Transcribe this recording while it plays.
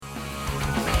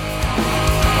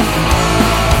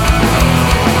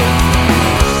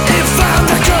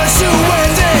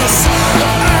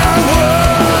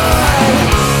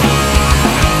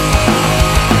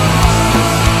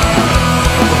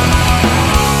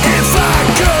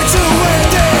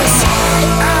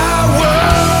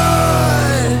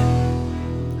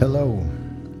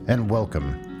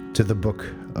to the Book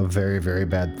of Very, Very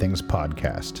Bad Things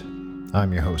podcast.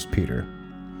 I'm your host, Peter.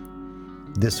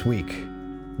 This week,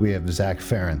 we have Zach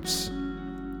Ferentz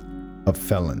of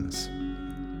Felons.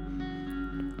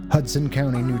 Hudson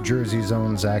County, New Jersey's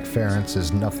own Zach Ferentz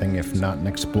is nothing if not an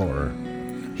explorer.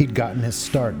 He'd gotten his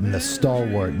start in the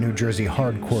stalwart New Jersey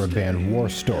hardcore band War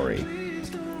Story.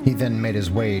 He then made his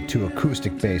way to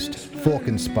acoustic-based,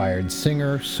 folk-inspired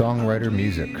singer-songwriter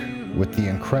music with the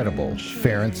incredible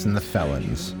Ferentz and the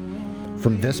Felons.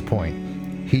 From this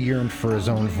point, he yearned for his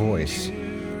own voice,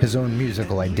 his own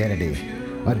musical identity.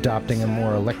 Adopting a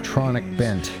more electronic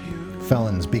bent,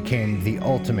 Felons became the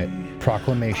ultimate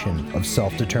proclamation of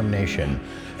self-determination,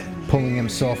 pulling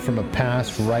himself from a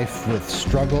past rife with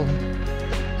struggle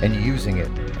and using it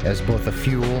as both a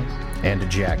fuel and a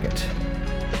jacket.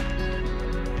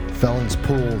 Felons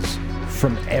pulls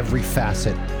from every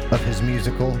facet of his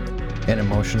musical and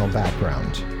emotional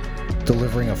background,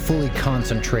 delivering a fully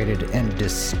concentrated and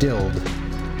distilled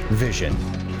vision.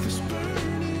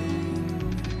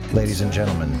 Ladies and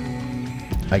gentlemen,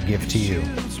 I give to you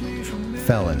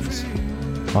Felons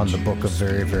on the Book of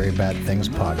Very, Very Bad Things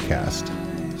podcast.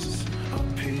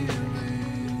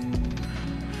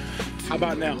 How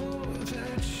about now?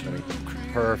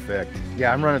 Perfect.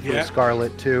 Yeah, I'm running through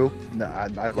Scarlet too. I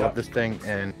love Yep. this thing,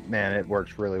 and man, it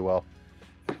works really well.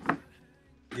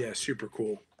 Yeah, super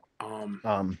cool.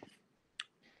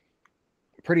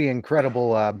 Pretty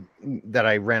incredible that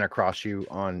I ran across you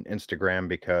on Instagram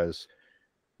because,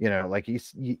 you know, like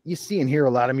you see and hear a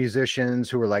lot of musicians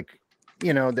who are like,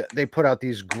 you know, they put out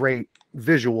these great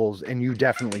visuals, and you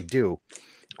definitely do.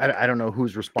 I don't know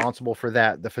who's responsible for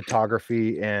that, the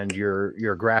photography and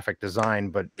your graphic design,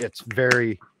 but it's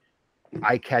very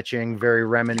eye-catching, very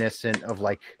reminiscent of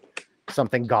like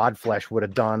something Godflesh would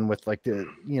have done with like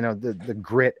the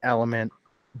grit element,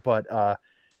 but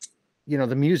you know,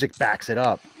 the music backs it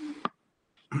up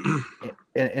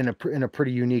in a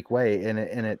pretty unique way, and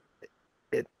it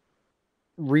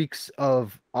reeks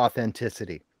of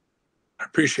authenticity. I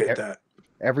appreciate that.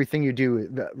 Everything you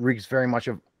do reeks very much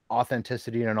of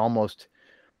authenticity in an almost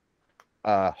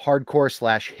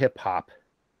hardcore / hip hop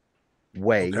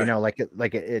way. Okay. You know,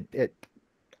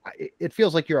 it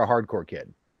feels like you're a hardcore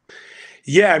kid.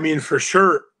 Yeah, I mean, for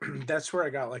sure. That's where I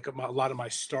got like a lot of my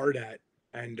start at.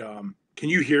 And can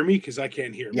you hear me? Because I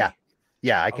can't hear me.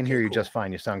 Yeah, I can hear you just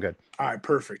fine. You sound good. All right,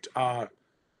 perfect.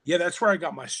 Yeah, that's where I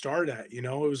got my start at. You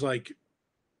know, it was like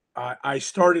I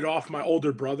started off my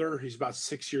older brother. He's about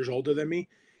 6 years older than me.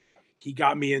 He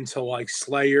got me into like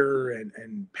Slayer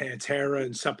and Pantera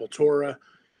and Sepultura.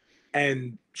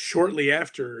 And shortly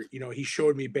after, you know, he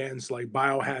showed me bands like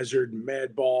Biohazard,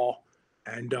 Madball,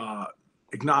 and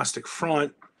Agnostic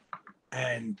Front.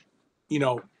 And, you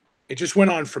know, it just went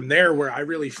on from there where I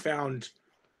really found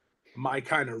my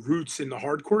kind of roots in the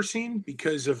hardcore scene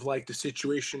because of like the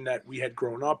situation that we had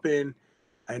grown up in.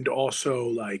 And also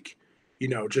like, you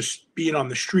know, just being on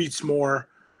the streets more.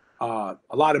 A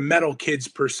lot of metal kids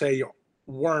per se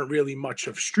weren't really much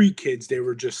of street kids. They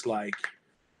were just like,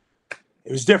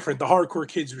 it was different. The hardcore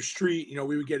kids were street. You know,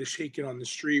 we would get a shaking on the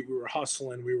street. We were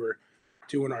hustling. We were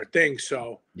doing our thing.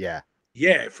 So yeah,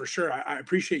 for sure. I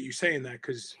appreciate you saying that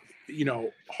because, you know,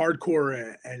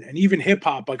 hardcore and even hip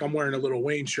hop, like I'm wearing a little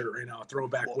Wayne shirt right now,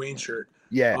 throwback Wayne shirt.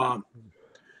 Yeah.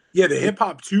 Yeah, the hip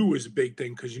hop too was a big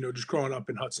thing because, you know, just growing up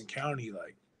in Hudson County,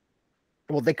 like.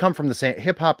 Well, they come from the same,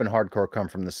 hip hop and hardcore come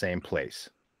from the same place.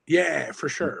 Yeah, for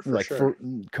sure.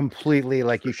 Completely,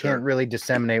 like you can't really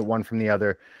disseminate one from the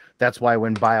other. That's why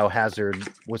when Biohazard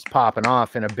was popping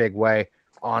off in a big way,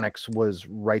 Onyx was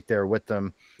right there with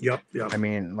them. Yep. I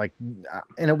mean, like,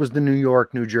 and it was the New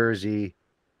York, New Jersey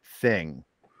thing,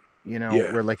 you know,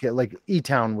 where like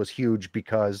E-Town was huge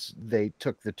because they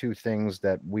took the two things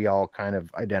that we all kind of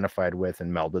identified with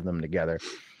and melded them together.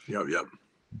 Yep.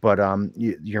 But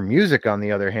your music, on the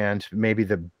other hand, maybe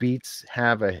the beats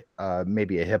have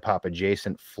maybe a hip hop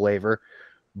adjacent flavor,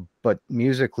 but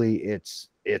musically it's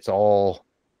all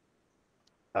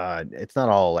it's not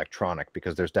all electronic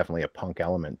because there's definitely a punk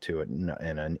element to it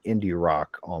and an indie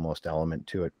rock almost element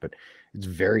to it, but it's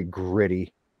very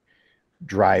gritty,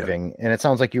 driving, and it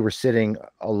sounds like you were sitting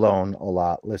alone a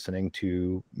lot listening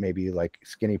to maybe like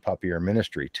Skinny Puppy or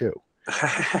Ministry too.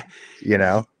 You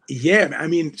know? Yeah, I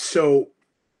mean, so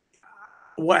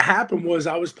what happened was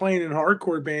I was playing in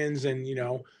hardcore bands and, you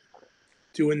know,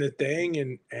 doing the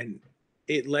thing and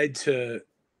it led to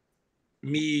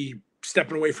me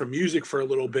stepping away from music for a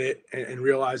little bit and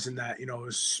realizing that, you know, it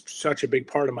was such a big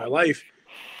part of my life.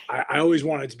 I always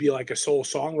wanted to be like a soul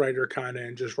songwriter kind of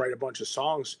and just write a bunch of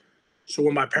songs. So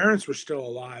when my parents were still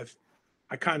alive,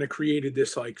 I kind of created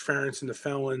this like Ferentz and the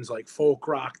Felons, like folk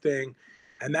rock thing.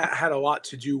 And that had a lot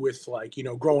to do with like,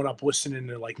 growing up listening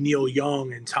to like Neil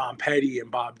Young and Tom Petty and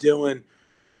Bob Dylan.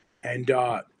 And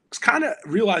it's kind of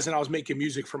realizing I was making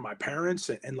music for my parents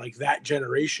and like that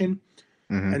generation.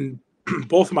 Hmm. And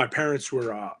both of my parents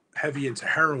were heavy into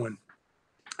heroin.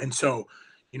 And so,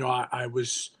 I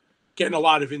was getting a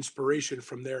lot of inspiration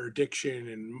from their addiction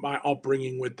and my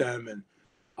upbringing with them.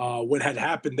 And what had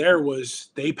happened there was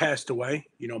they passed away.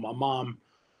 My mom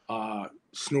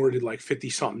snorted like 50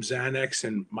 something Xanax,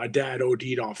 and my dad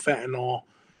OD'd on fentanyl.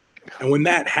 And when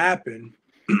that happened,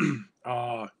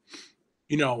 uh,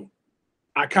 you know,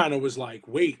 I kind of was like,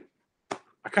 wait,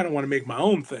 I kind of want to make my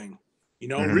own thing.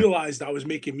 Hmm. Realized I was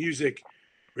making music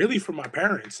really for my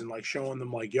parents and like showing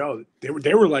them like, yo,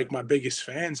 they were like my biggest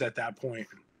fans at that point.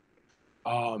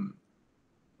 Um,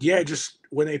 yeah, just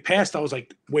when they passed, I was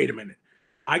like, wait a minute,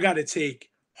 I got to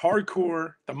take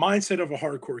hardcore, the mindset of a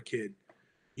hardcore kid,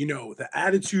 the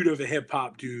attitude of a hip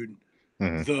hop dude,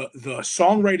 Hmm. the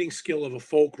songwriting skill of a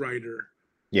folk writer,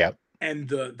 Yep. and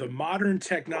the modern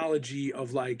technology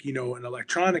of like an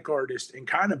electronic artist, and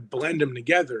kind of blend them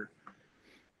together.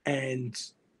 And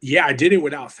yeah, I did it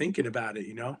without thinking about it.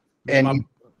 Me and And my you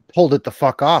pulled it the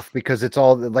fuck off because it's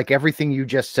all like everything you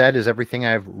just said is everything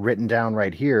I've written down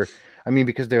right here. I mean,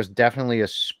 because there's definitely a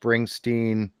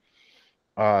Springsteen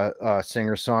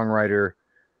singer songwriter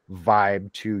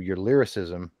vibe to your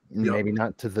lyricism, Yep. maybe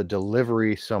not to the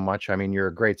delivery so much. I mean, you're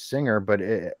a great singer, but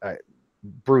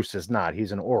Bruce is not.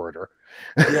 He's an orator.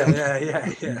 Yeah, yeah,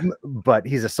 yeah, yeah, But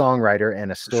he's a songwriter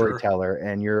and a for sure. storyteller,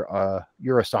 and you're a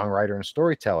songwriter and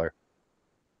storyteller.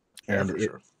 Yeah, And for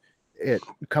sure. it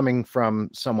coming from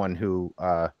someone who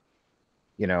I've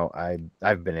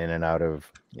been in and out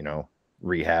of,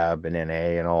 rehab and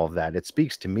NA and all of that. It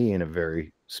speaks to me in a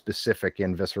very specific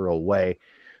and visceral way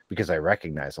because I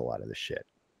recognize a lot of the shit.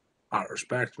 I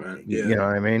respect, man. You Yeah. know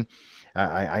what I mean?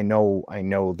 I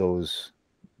know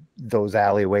those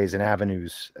alleyways and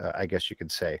avenues, I guess you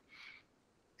could say.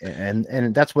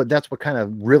 And that's what kind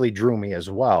of really drew me as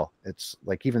well. It's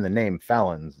like even the name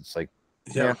Felons. It's like,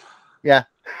 yeah, Yeah. yeah,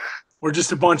 We're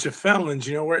just a bunch of felons,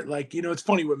 where like, it's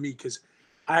funny with me because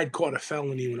I had caught a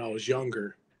felony when I was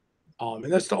younger.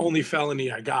 And that's the only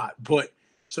felony I got. But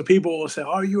so people will say,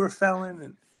 "Oh, you're a felon,"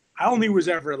 and I only was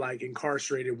ever like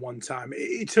incarcerated one time.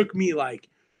 It took me like,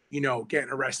 getting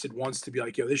arrested once to be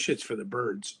like, "Yo, this shit's for the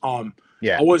birds."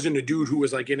 yeah. I wasn't a dude who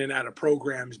was like in and out of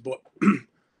programs, but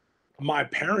my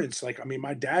parents, like, I mean,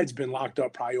 my dad's been locked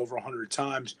up probably over 100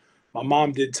 times. My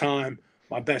mom did time.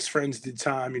 My best friends did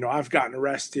time. I've gotten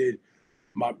arrested.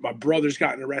 My brother's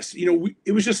gotten arrested.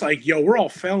 It was just like, yo, we're all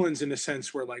felons in a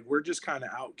sense where like we're just kind of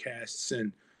outcasts.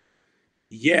 And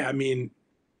yeah, I mean,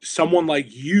 someone like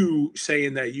you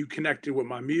saying that you connected with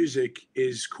my music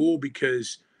is cool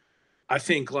because I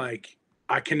think like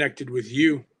I connected with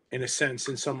you in a sense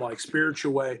in some like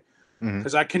spiritual way Hmm.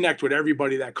 because I connect with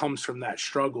everybody that comes from that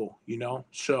struggle.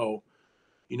 So,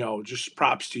 just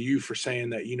props to you for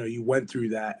saying that, you went through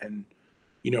that and,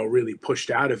 really pushed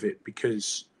out of it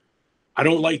because I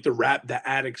don't like the rap that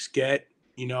addicts get.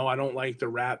 I don't like the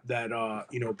rap that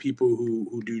people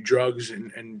who do drugs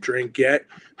and drink get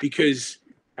because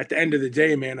at the end of the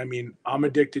day, man, I mean, I'm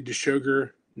addicted to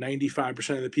sugar.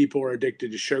 95% of the people are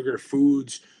addicted to sugar,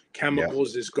 foods, Yeah.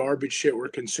 chemicals, this garbage shit we're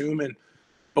consuming.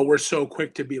 But we're so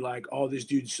quick to be like, oh, this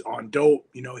dude's on dope,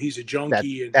 he's a That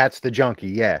junkie. And that's the junkie.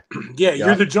 Yeah. yeah, you're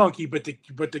Yeah. the junkie, but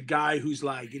the guy who's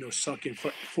like, sucking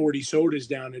 40 sodas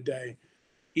down a day,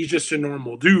 he's just a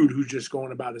normal dude who's just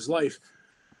going about his life.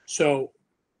 So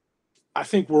I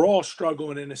think we're all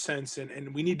struggling in a sense,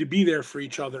 and we need to be there for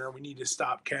each other, and we need to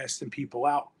stop casting people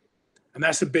out. And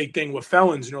that's a big thing with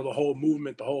felons. The whole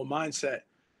movement, the whole mindset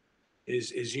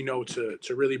is to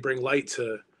really bring light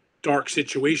to dark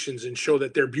situations and show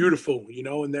that they're beautiful.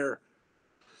 And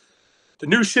the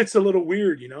new shit's a little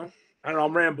weird. I don't know.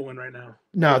 I'm rambling right now.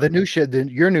 No, the new shit,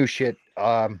 your new shit.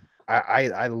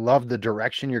 I love the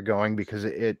direction you're going because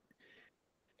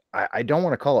I don't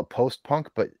want to call it post punk,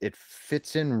 but it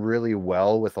fits in really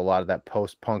well with a lot of that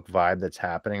post punk vibe that's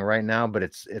happening right now. But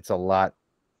it's a lot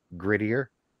grittier.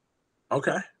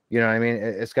 Okay. You know what I mean?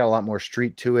 It's got a lot more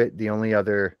street to it. The only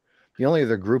other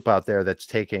group out there that's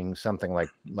taking something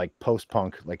like post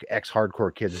punk, like ex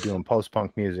hardcore kids doing post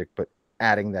punk music, but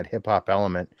adding that hip hop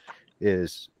element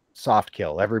is Soft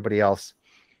Kill. Everybody else,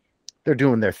 they're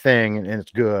doing their thing and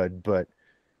it's good, but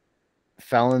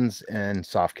Felons and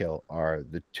Soft Kill are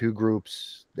the two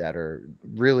groups that are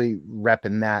really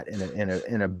repping that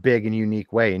in a big and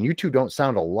unique way. And you two don't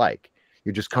sound alike.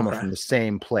 You're just coming Okay. from the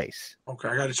same place. Okay.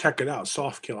 I got to check it out.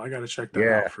 Soft Kill. I got to check that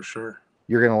Yeah, out for sure.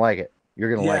 you're gonna like it.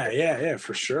 You're gonna like Yeah, it. yeah, yeah,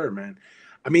 for sure, man.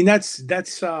 I mean, that's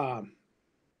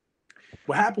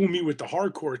what happened with me with the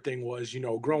hardcore thing was,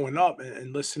 growing up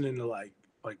and listening to I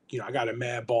got a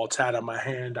Mad Ball tat on my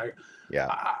hand. Yeah.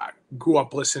 I grew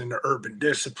up listening to Urban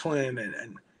Discipline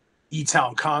and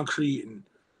E-Town Concrete. And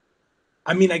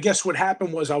I mean, I guess what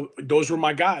happened was those were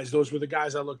my guys. Those were the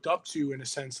guys I looked up to in a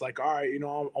sense, like, all right, I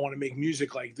want to make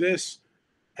music like this.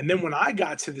 And then when I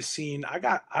got to the scene,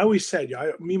 I always said,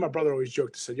 me and my brother always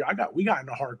joked, I said, we got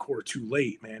into hardcore too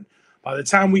late, man. By the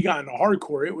time we got into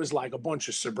hardcore, it was like a bunch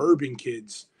of suburban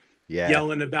kids Yeah.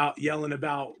 yelling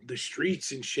about the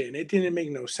streets and shit. And it didn't make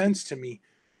no sense to me.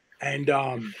 And,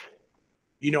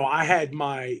 I had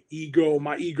my ego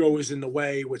was in the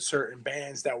way with certain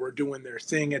bands that were doing their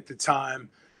thing at the time.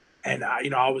 And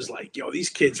I was like, these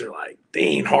kids are like, they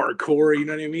ain't hardcore, you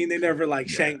know what I mean? They never like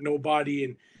shanked nobody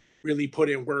and really put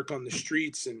in work on the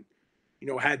streets and,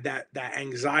 had that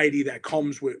anxiety that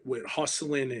comes with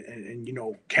hustling and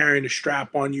carrying a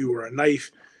strap on you or a knife,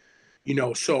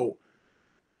 so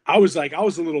I was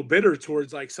a little bitter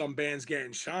towards like some bands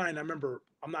getting shine. I remember,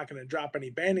 I'm not going to drop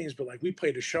any band names, but like we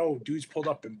played a show, dudes pulled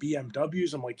up in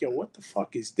BMWs. I'm like, yo, what the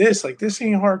fuck is this? Like, this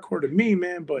ain't hardcore to me,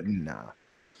 man. But Nah.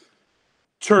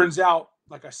 turns out,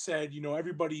 like I said,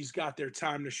 everybody's got their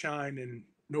time to shine, and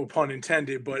no pun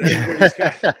intended, but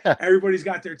everybody's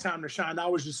got their time to shine. I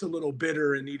was just a little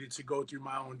bitter and needed to go through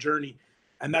my own journey.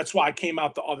 And that's why I came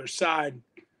out the other side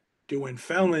doing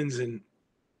Felons, and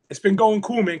it's been going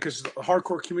cool, man, because the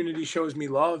hardcore community shows me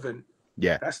love, and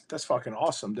Yeah. that's fucking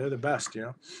awesome. They're the best,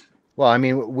 Well, I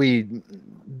mean, we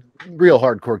real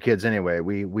hardcore kids anyway.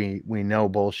 We know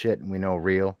bullshit and we know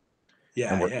real.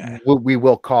 Yeah, and we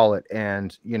will call it,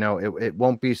 and it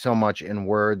won't be so much in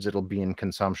words, it'll be in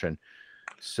consumption.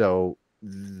 So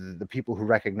the people who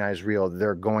recognize real,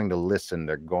 they're going to listen,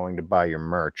 they're going to buy your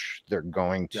merch, they're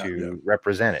going to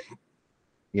represent it,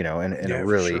 in a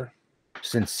really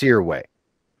sincere way.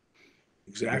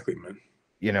 Exactly, man.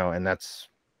 And that's,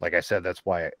 like I said, that's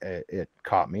why it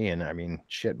caught me. And I mean,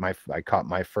 shit, I caught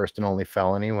my first and only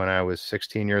felony when I was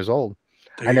 16 years old.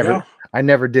 I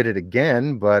never did it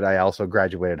again, but I also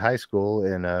graduated high school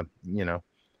in a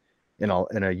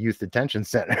youth detention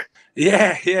center.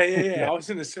 Yeah. I was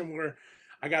in a similar.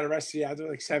 I got arrested after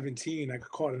like 17. I got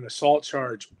caught an assault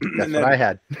charge. That's what I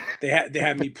had. They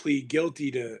had me plead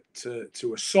guilty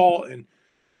to assault, and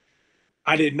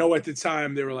I didn't know at the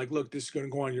time. They were like, "Look, this is going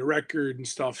to go on your record and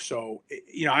stuff." So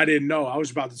I didn't know. I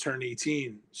was about to turn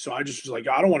 18, so I just was like,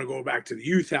 "I don't want to go back to the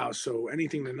youth house." So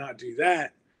anything to not do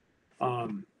that,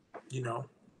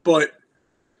 But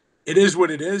it is what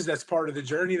it is. That's part of the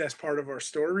journey. That's part of our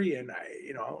story. And I,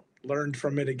 learned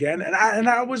from it again. And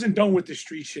I wasn't done with the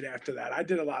street shit after that. I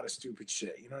did a lot of stupid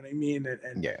shit. You know what I mean?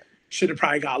 And should have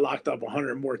probably got locked up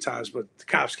 100 more times, but the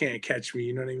cops can't catch me.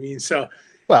 You know what I mean? So,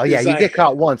 well, yeah, you get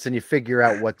caught once and you figure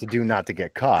out what to do not to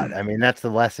get caught. I mean, that's the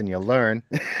lesson you learn.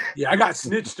 Yeah, I got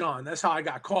snitched on. That's how I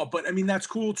got caught. But I mean, that's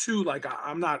cool too. Like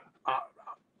I'm not,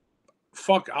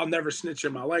 I'll never snitch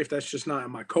in my life. That's just not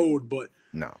in my code. But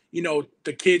no,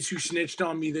 the kids who snitched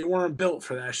on me, they weren't built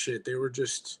for that shit. They were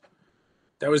just,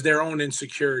 that was their own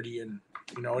insecurity. And,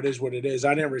 it is what it is.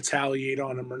 I didn't retaliate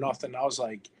on them or nothing. I was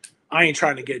like, I ain't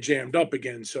trying to get jammed up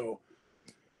again. So,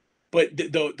 but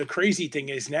the crazy thing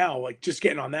is now, like, just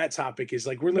getting on that topic is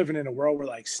like, we're living in a world where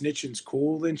like snitching's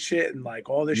cool and shit. And like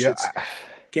all this shit's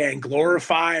getting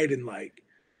glorified, and like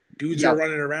dudes are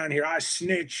running around here. I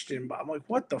snitched, and I'm like,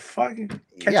 what the fuck?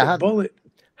 Catch a bullet.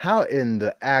 How in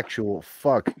the actual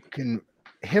fuck can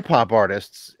hip hop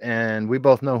artists, and we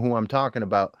both know who I'm talking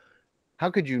about, how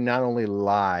could you not only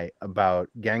lie about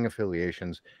gang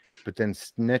affiliations, but then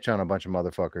snitch on a bunch of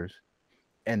motherfuckers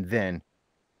and then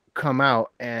come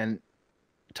out and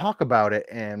talk about it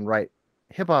and write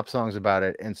hip hop songs about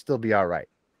it and still be all right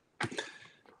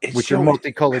with your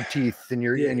multicolored teeth and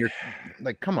your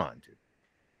like, come on, dude.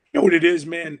 You know what it is,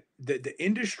 man? The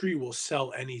industry will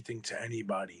sell anything to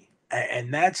anybody.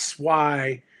 And that's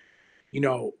why,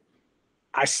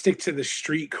 I stick to the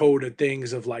street code of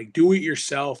things of like, do it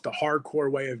yourself, the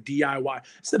hardcore way of DIY.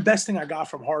 It's the best thing I got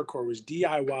from hardcore was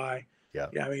DIY. Yeah.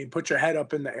 I mean, put your head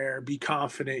up in the air, be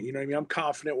confident. You know what I mean? I'm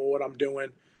confident with what I'm doing,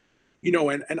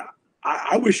 and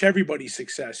I wish everybody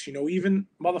success, even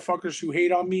motherfuckers who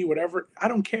hate on me, whatever. I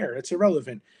don't care. It's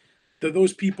irrelevant.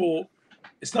 Those people,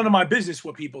 it's none of my business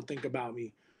what people think about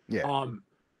me. Yeah.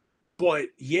 But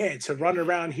yeah, to run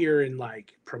around here and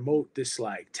like promote this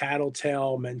like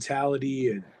tattletale mentality,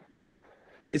 and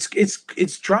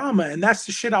it's drama. And that's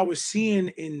the shit I was seeing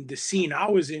in the scene I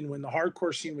was in when the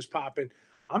hardcore scene was popping.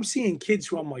 I'm seeing kids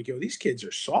who I'm like, yo, these kids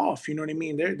are soft. You know what I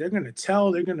mean? They're gonna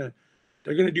tell, they're gonna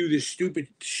do this stupid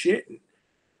shit.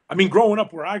 I mean, growing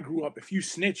up where I grew up, if you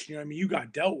snitched, you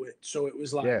got dealt with. So it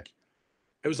was like,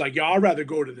 it was like, yo, I'd rather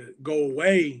go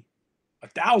away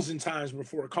 1,000 times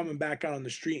before coming back out on the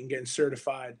street and getting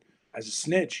certified as a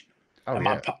snitch. Oh And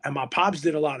yeah. my pops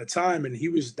did a lot of time, and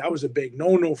that was a big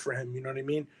no for him. You know what I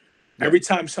mean? Yeah. Every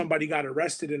time somebody got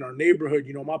arrested in our neighborhood,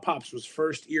 you know, my pops was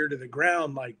first ear to the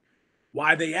ground, like,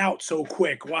 why they out so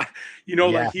quick? Why, you know,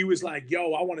 Yeah. like he was like,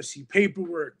 yo, I want to see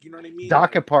paperwork. You know what I mean?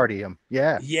 DACA Like, party him.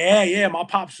 Yeah. yeah. My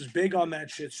pops was big on that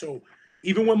shit. So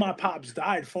even when my pops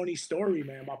died, funny story,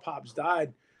 man. My pops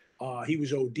died. He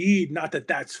was OD'd. Not that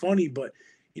that's funny, but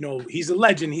you know, he's a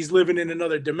legend. He's living in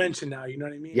another dimension now. You know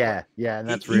what I mean? Yeah. But Yeah. And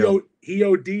that's real. he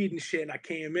OD'd and shit. And I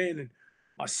came in, and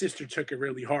my sister took it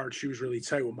really hard. She was really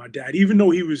tight with my dad, even though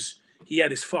he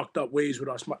had his fucked up ways with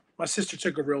us. My sister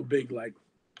took a real big like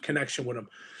connection with him.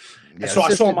 Yeah, so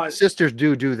I saw my sisters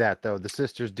do that though. The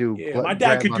sisters do. Yeah, my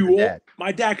dad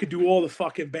could do all the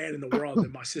fucking bad in the world,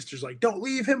 and my sister's like, "Don't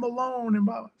leave him alone." And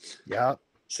blah. Yeah.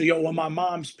 So yo, when my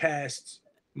mom's passed,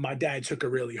 my dad took it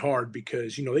really hard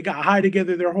because you know they got high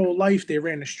together their whole life. They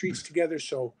ran the streets together.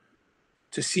 So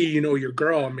to see your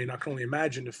girl, I mean, I can only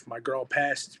imagine if my girl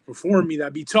passed before me,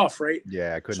 that'd be tough, right?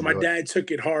 Yeah, I couldn't. So my dad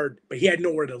took it hard, but he had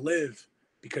nowhere to live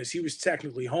because he was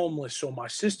technically homeless. So my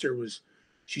sister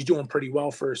she's doing pretty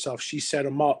well for herself. She set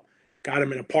him up, got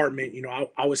him an apartment. You know,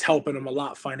 I was helping him a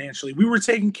lot financially. We were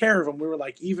taking care of him. We were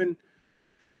like,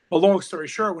 but long story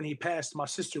short, when he passed, my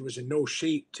sister was in no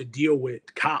shape to deal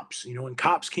with cops, you know, and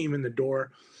cops came in the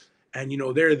door and, you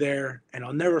know, they're there. And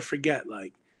I'll never forget,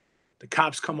 like, the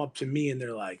cops come up to me and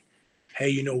they're like, hey,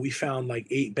 you know, we found like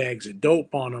 8 bags of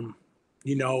dope on him,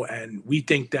 you know, and we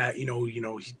think that, he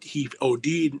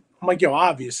OD'd. I'm like, yo,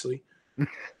 obviously.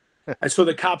 And so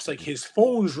the cops like his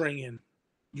phone's ringing,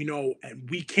 you know, and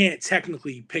we can't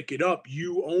technically pick it up.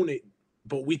 You own it,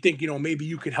 but we think, you know, maybe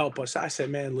you could help us. I said,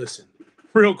 man, listen,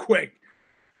 real quick.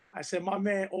 I said,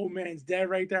 my old man's dead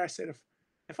right there. I said,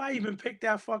 if I even pick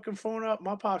that fucking phone up,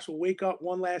 my pops will wake up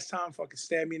one last time, fucking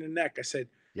stab me in the neck. I said,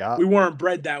 yeah, we weren't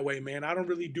bred that way, man. I don't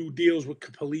really do deals with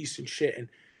police and shit. And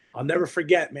I'll never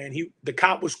forget, man. The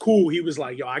cop was cool. He was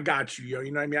like, yo, I got you, yo.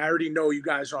 You know what I mean? I already know you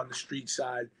guys are on the street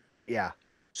side. Yeah.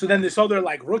 So then this other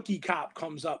like rookie cop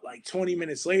comes up like 20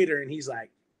 minutes later and he's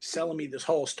like selling me this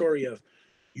whole story of,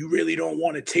 you really don't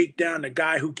want to take down the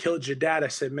guy who killed your dad. I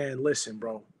said, man, listen,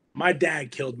 bro, my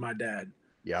dad killed my dad.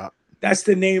 Yeah. That's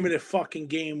the name of the fucking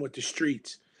game with the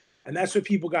streets. And that's what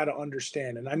people got to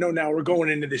understand. And I know now we're going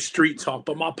into the street talk,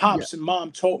 but my pops and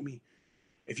mom told me,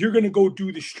 if you're going to go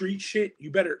do the street shit,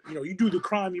 you better, you do the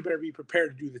crime, you better be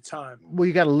prepared to do the time. Well,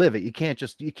 you got to live it. You can't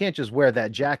just wear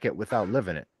that jacket without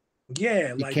living it.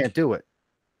 Yeah. You can't do it.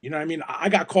 You know what I mean? I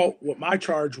got caught. What my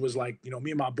charge was like,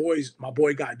 me and my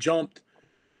boy got jumped.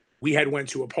 We had went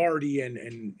to a party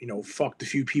and fucked a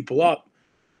few people up.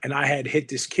 And I had hit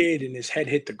this kid and his head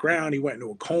hit the ground. He went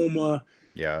into a coma.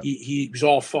 Yeah. He was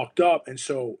all fucked up. And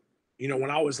so,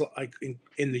 when I was like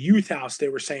in the youth house, they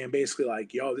were saying basically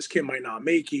like, yo, this kid might not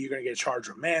make it. You're going to get charged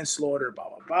with manslaughter, blah,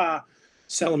 blah, blah,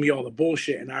 selling me all the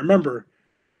bullshit. And I remember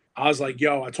I was like,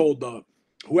 yo, I told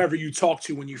whoever you talk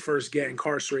to when you first get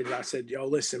incarcerated, I said, yo,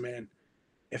 listen, man,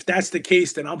 if that's the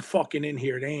case, then I'm fucking in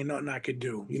here. There ain't nothing I could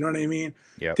do. You know what I mean?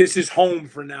 Yeah. This is home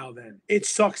for now then. It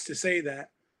sucks to say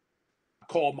that. I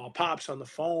called my pops on the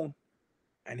phone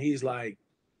and he's like,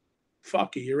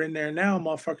 fuck it, you're in there now,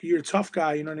 motherfucker. You're a tough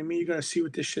guy. You know what I mean? You're going to see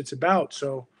what this shit's about.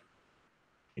 So,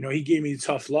 he gave me the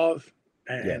tough love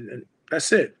and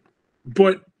that's it.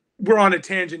 But we're on a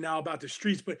tangent now about the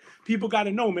streets, but people got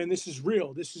to know, man, this is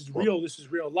real. This is real. This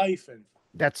is real life. And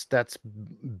that's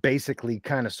basically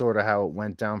kind of sort of how it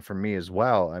went down for me as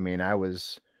well. I mean, I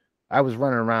was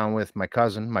running around with my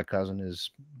cousin. My cousin is,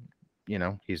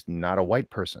 he's not a white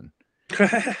person.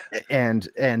 and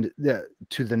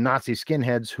to the Nazi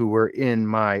skinheads who were in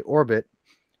my orbit,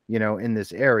 in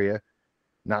this area,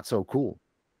 not so cool.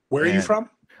 Where are you from?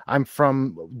 I'm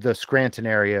from the Scranton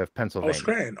area of Pennsylvania. Oh,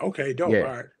 Scranton. Okay, dope. Yeah.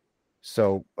 All right.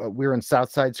 So we're in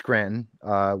Southside Scranton,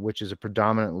 which is a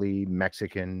predominantly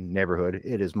Mexican neighborhood.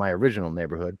 It is my original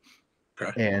neighborhood.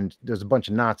 Okay. And there's a bunch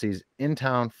of Nazis in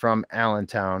town from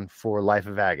Allentown for Life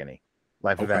of Agony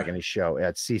show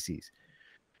at Cece's.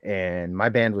 And my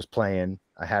band was playing.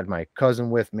 I had my cousin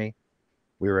with me.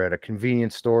 We were at a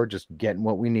convenience store just getting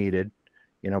what we needed,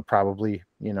 probably,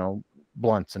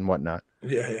 blunts and whatnot.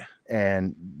 Yeah.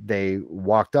 And they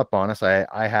walked up on us.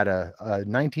 I had a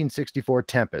 1964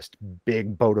 Tempest,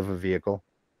 big boat of a vehicle.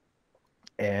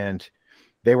 And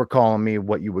they were calling me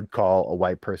what you would call a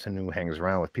white person who hangs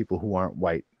around with people who aren't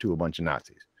white to a bunch of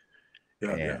Nazis.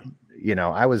 Yeah. And,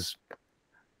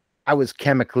 I was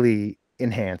chemically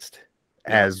enhanced,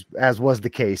 as was the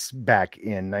case back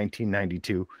in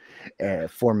 1992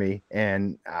 for me.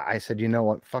 And I said, you know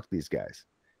what? Fuck these guys.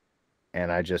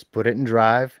 and I just put it in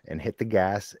drive and hit the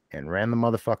gas and ran the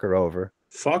motherfucker over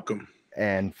Fuck them.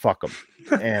 and fuck him.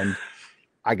 And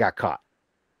I got caught.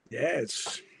 Yeah,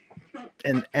 it's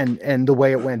And the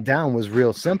way it went down was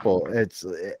real simple.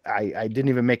 I didn't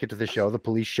even make it to the show. The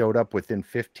police showed up within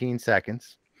 15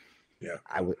 seconds. yeah.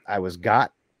 I was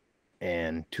got,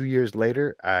 and 2 years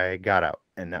later I got out,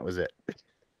 and that was it.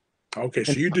 Okay,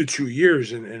 so And you did 2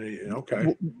 years, and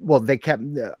okay. well, they kept.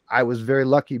 I was very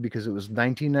lucky because it was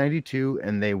 1992,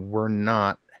 and they were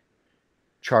not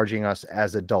charging us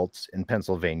as adults in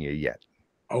Pennsylvania yet.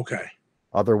 Okay,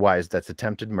 Otherwise, that's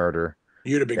attempted murder.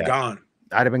 you'd have been gone.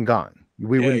 I'd have been gone.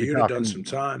 We Yeah, wouldn't be you'd have done talking. some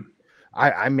time.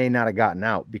 I may not have gotten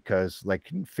out because like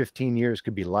 15 years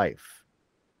could be life.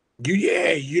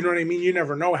 Yeah, you know what I mean. You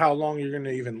never know how long you're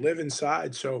gonna even live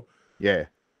inside. So, Yeah.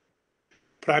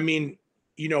 but I mean,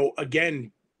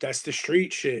 again, that's the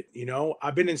street shit.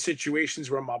 I've been in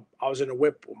situations where I was in a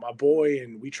whip with my boy,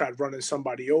 and we tried running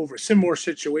somebody over. Similar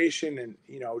situation, and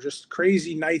just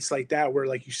crazy nights like that, where,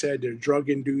 like you said, they're drug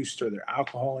induced or they're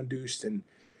alcohol induced. And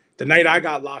the night I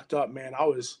got locked up, man, I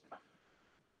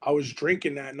was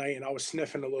drinking that night, and I was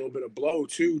sniffing a little bit of blow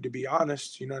too, to be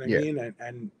honest. You know what I Yeah. mean?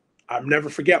 And I'll never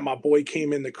forget, my boy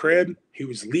came in the crib. He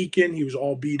was leaking. He was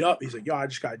all beat up. He's like, "Yo, I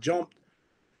just got jumped."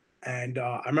 And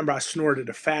I remember I snorted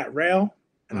a fat rail,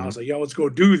 and I Mhm. was like, "Yo, let's go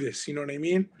do this." You know what I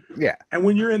mean? Yeah. And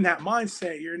when you're in that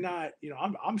mindset, you're not,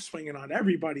 I'm swinging on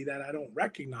everybody that I don't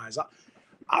recognize.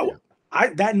 I,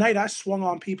 Yeah. that night I swung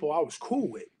on people I was cool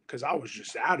with because I was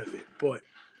just out of it. But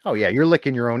Oh yeah, you're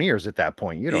licking your own ears at that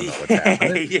point. You don't know what's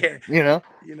happening. yeah, You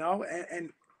know?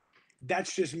 and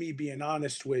that's just me being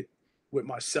honest with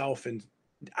myself. And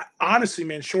honestly,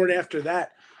 man, short after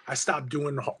that, I stopped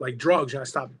doing like drugs, and I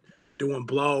stopped doing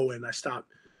blow, and I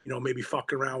stopped, maybe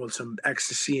fucking around with some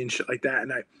ecstasy and shit like that.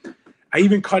 And I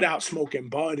even cut out smoking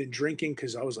bud and drinking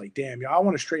because I was like, damn, I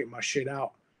want to straighten my shit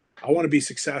out. I want to be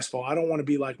successful. I don't want to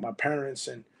be like my parents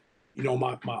and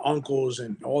my uncles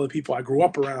and all the people I grew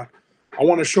up around. I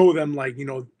want to show them, like,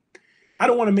 I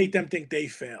don't want to make them think they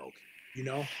failed, you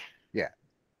know? Yeah.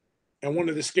 And one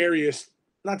of the scariest,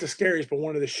 not the scariest, but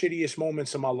one of the shittiest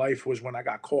moments of my life was when I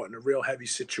got caught in a real heavy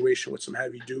situation with some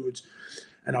heavy dudes.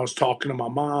 And I was talking to my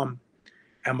mom,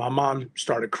 and my mom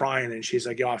started crying, and she's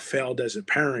like, "Yo, I failed as a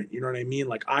parent." You know what I mean?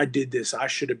 Like, I did this. I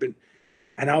should have been.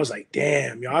 And I was like,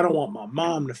 damn, I don't want my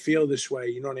mom to feel this way.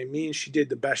 You know what I mean? She did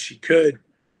the best she could.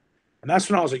 And that's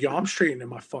when I was like, yo, I'm straightening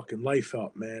my fucking life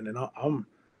up, man. And I'm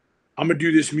gonna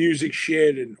do this music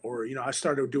shit, and or I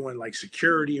started doing like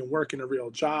security and working a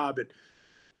real job, and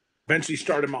eventually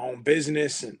started my own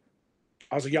business. And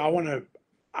I was like, yeah,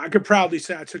 I could proudly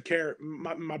say I took care.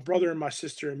 My brother and my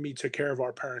sister and me took care of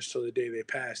our parents till the day they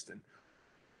passed. And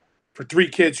for three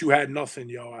kids who had nothing,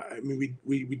 I mean,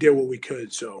 we did what we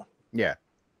could. So Yeah.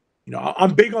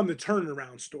 I'm big on the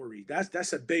turnaround story.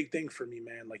 That's a big thing for me,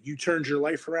 man. Like, you turned your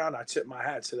life around. I tip my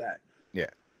hat to that. Yeah.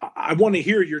 I want to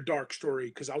hear your dark story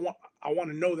because I want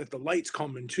to know that the light's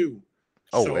coming too.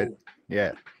 Oh, it. So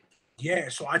Yeah. yeah,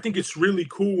 so I think it's really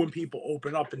cool when people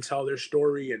open up and tell their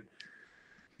story, and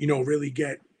really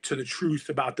get to the truth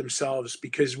about themselves,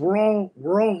 because we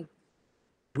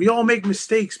all make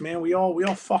mistakes, man. We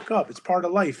all fuck up. It's part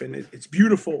of life, and it's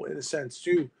beautiful in a sense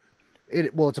too.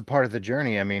 Well, it's a part of the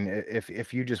journey. I mean,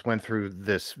 if you just went through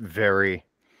this very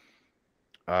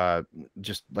uh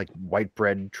just like white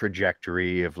bread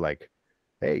trajectory of like,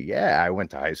 hey, yeah, I went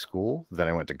to high school, then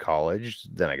I went to college,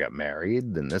 then I got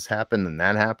married, then this happened, and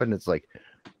that happened. It's like,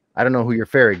 I don't know who your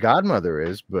fairy godmother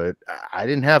is, but I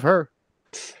didn't have her.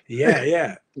 Yeah,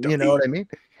 yeah. You know what I mean?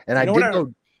 And You I know what did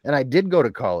go and I did go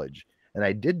to college, and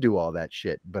I did do all that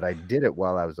shit, but I did it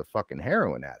while I was a fucking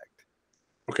heroin addict.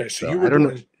 Okay, so So I don't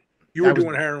know. you I were was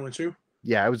doing heroin too?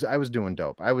 Yeah, I was doing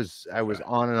dope. I was Okay.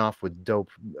 on and off with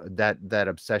dope, that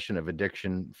obsession of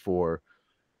addiction for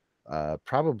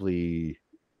probably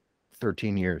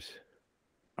 13 years.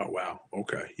 Oh wow.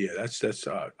 Okay. Yeah, that's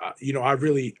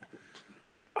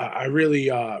I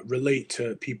really relate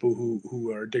to people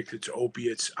who are addicted to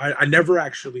opiates. I never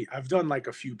actually, I've done like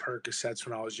a few Percocets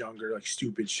when I was younger, like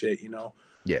stupid shit.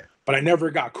 Yeah. But I never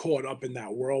got caught up in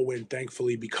that whirlwind,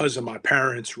 thankfully, because of my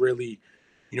parents really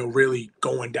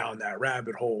going down that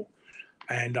rabbit hole.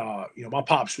 And my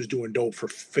pops was doing dope for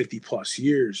 50 plus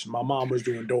years. My mom was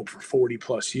doing dope for 40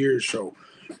 plus years. So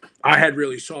I had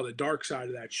really saw the dark side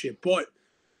of that shit. But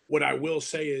what I will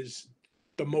say is,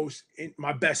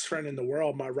 my best friend in the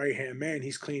world, my right hand man,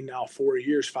 he's clean now 4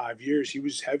 years, 5 years. He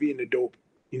was heavy into dope,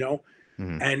 you know.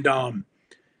 Mhm. And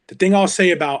the thing I'll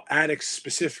say about addicts,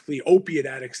 specifically opiate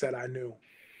addicts that I knew,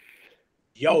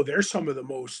 they're some of the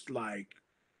most like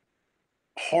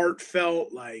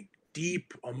heartfelt, like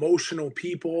deep, emotional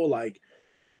people. Like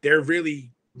they're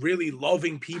really, really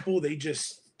loving people. They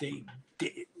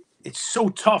it's so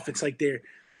tough. It's like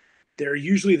they're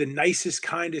usually the nicest,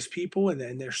 kindest people, and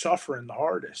then they're suffering the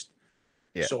hardest.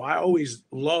 Yeah. So I always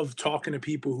love talking to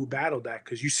people who battled that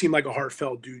because you seem like a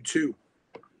heartfelt dude too,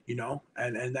 you know,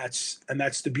 and that's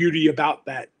the beauty about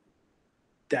that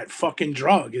fucking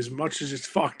drug. As much as it's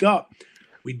fucked up,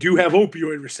 we do have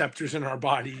opioid receptors in our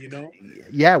body, you know.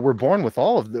 Yeah, we're born with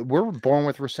we're born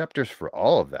with receptors for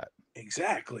all of that.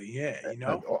 Exactly. Yeah. You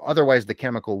know. Otherwise, the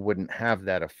chemical wouldn't have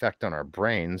that effect on our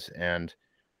brains. And,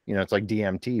 it's like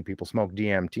DMT. People smoke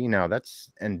DMT now. That's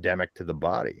endemic to the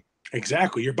body.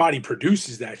 Exactly. Your body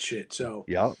produces that shit. So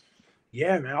Yep.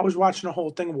 yeah, man. I was watching the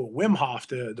whole thing with Wim Hof,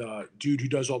 the dude who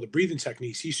does all the breathing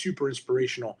techniques. He's super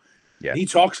inspirational. Yeah. And he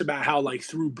talks about how like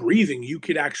through breathing you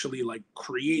could actually like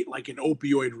create like an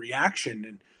opioid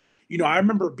reaction. And I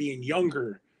remember being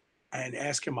younger and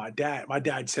asking my dad. My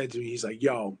dad said to me, he's like,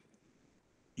 "Yo,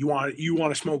 you want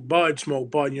to smoke bud? Smoke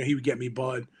bud." He would get me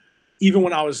bud. Even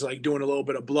when I was like doing a little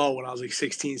bit of blow when I was like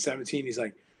 16, 17, he's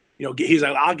like, he's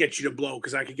like, "I'll get you to blow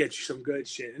because I could get you some good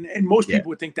shit." And most people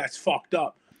would think that's fucked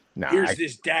up. Nah, Here's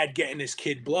this dad getting his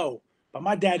kid blow. But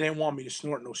my dad didn't want me to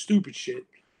snort no stupid shit.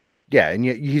 Yeah, and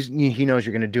he knows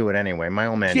you're going to do it anyway. My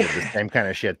old man did the same kind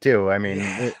of shit too. I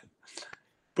mean,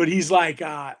 but he's like,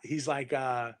 he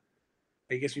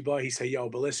gets me blow. He said, "Yo,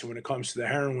 but listen, when it comes to the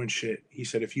heroin shit," he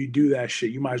said, "if you do that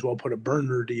shit, you might as well put a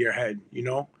burner to your head,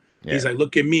 Yeah. He's like,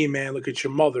 "Look at me, man. Look at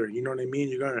your mother. You know what I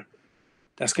mean?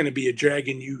 That's gonna be a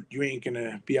dragon you ain't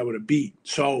gonna be able to beat."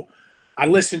 So I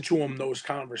listened to him those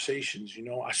conversations.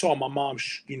 I saw my mom,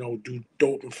 do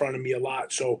dope in front of me a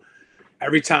lot. So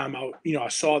every time I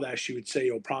saw that, she would say,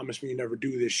 "Yo, promise me you never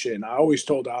do this shit." And I always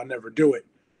told her I'll never do it.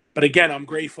 But again, I'm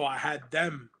grateful I had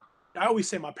them. I always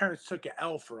say my parents took an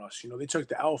L for us. They took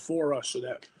the L for us so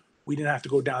that we didn't have to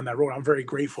go down that road. I'm very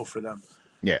grateful for them.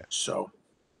 Yeah. So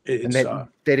and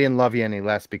they didn't love you any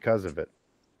less because of it.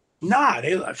 Nah,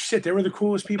 they were the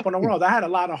coolest people in the world. I had a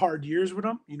lot of hard years with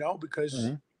them,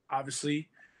 because obviously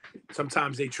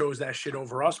sometimes they chose that shit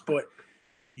over us. But,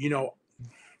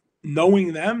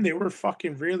 knowing them, they were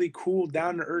fucking really cool,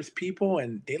 down to earth people,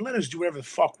 and they let us do whatever the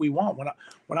fuck we want.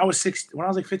 When I was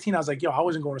like 15, I was like, "Yo, I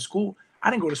wasn't going to school. I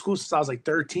didn't go to school since I was like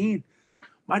 13."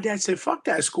 My dad said, "Fuck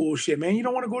that school shit, man. You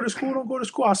don't want to go to school? Don't go to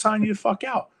school. I'll sign you the fuck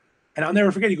out." And I'll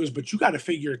never forget. He goes, "But you got to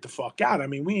figure it the fuck out. I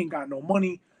mean, we ain't got no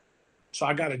money." So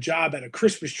I got a job at a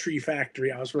Christmas tree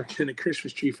factory. I was working in a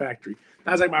Christmas tree factory.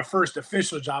 That was like my first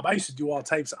official job. I used to do all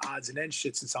types of odds and ends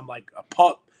shit since I'm like a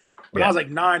pup. When I was like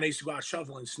 9, I used to go out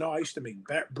shoveling snow. I used to make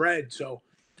bread. So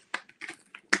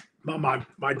my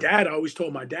dad, I always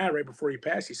told my dad right before he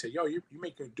passed, he said, "Yo, you're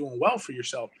doing well for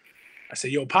yourself." I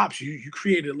said, "Yo, Pops, you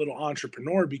created a little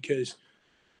entrepreneur because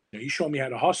you showed me how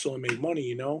to hustle and make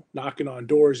money, knocking on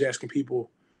doors, asking people."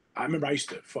 I remember I used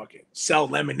to fucking sell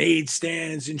lemonade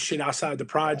stands and shit outside the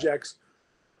projects.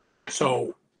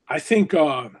 So I think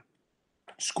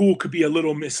school could be a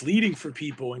little misleading for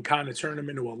people and kind of turn them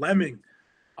into a lemming.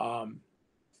 I'm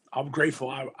grateful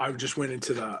I just went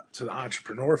into the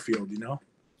entrepreneur field,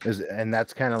 And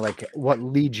that's kind of like what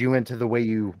leads you into the way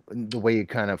you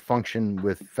kind of function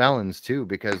with Felons too,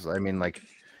 because I mean, like,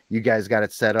 you guys got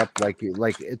it set up like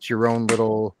it's your own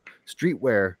little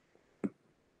streetwear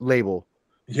label.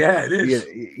 Yeah, it is.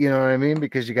 You know what I mean?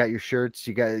 Because you got your shirts,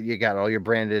 you got all your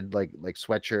branded like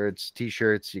sweatshirts,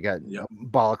 t-shirts, you got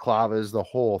balaclavas, the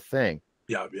whole thing.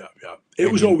 Yeah. It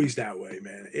was always that way,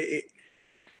 man.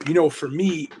 For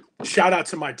me, shout out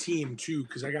to my team too,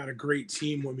 because I got a great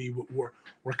team when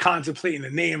we're contemplating a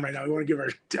name right now. We want to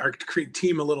give our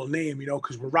team a little name,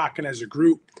 because we're rocking as a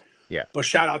group. Yeah. But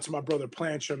shout out to my brother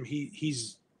Plancham.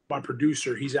 He's my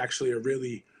producer. He's actually a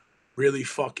really, really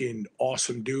fucking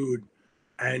awesome dude.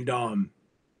 And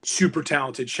super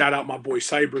talented. Shout out my boy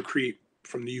Cyber Creep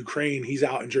from the Ukraine. He's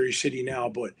out in Jersey City now,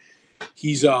 but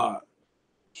he's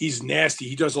nasty.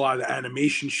 He does a lot of the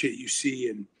animation shit you see.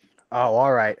 And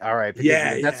all right.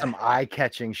 Because that's some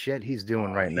eye-catching shit he's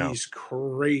doing right now. He's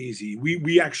crazy.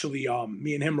 We actually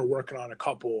me and him are working on a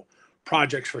couple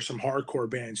projects for some hardcore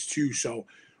bands too. So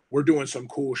we're doing some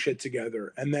cool shit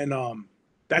together. And then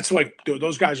that's like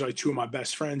those guys are like two of my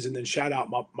best friends. And then shout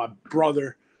out my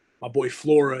brother. My boy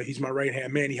Flora, he's my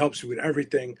right-hand man. He helps me with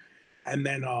everything. And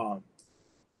then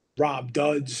Rob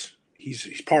Duds,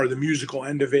 he's part of the musical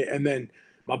end of it. And then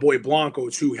my boy Blanco,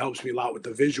 too, helps me a lot with the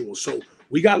visuals. So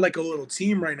we got like a little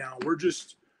team right now. We're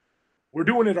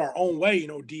doing it our own way,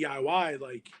 DIY,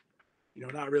 like,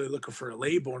 not really looking for a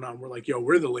label. And we're like, yo,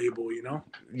 we're the label,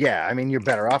 Yeah, I mean, you're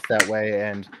better off that way.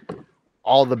 And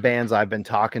all the bands I've been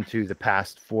talking to the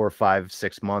past 4, 5,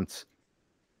 6 months,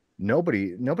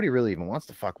 nobody really even wants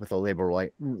to fuck with a label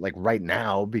like right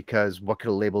now, because what could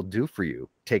a label do for you?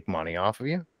 Take money off of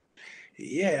you?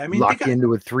 Yeah, I mean, they Lock you got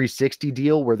into a 360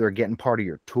 deal where they're getting part of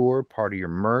your tour, part of your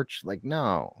merch? Like,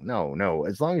 no, no, no.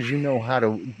 As long as you know how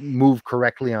to move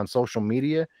correctly on social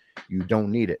media, you don't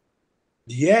need it.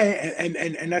 yeah,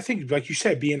 and I think like you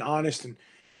said, being honest and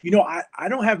I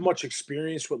don't have much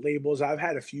experience with labels. I've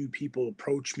had a few people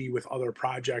approach me with other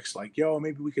projects like, yo,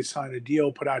 maybe we could sign a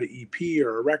deal, put out an EP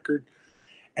or a record.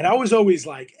 And I was always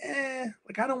like,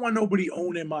 like I don't want nobody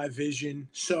owning my vision.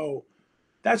 So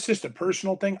that's just a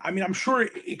personal thing. I mean, I'm sure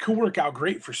it could work out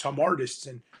great for some artists.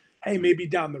 And hey, maybe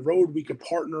down the road we could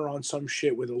partner on some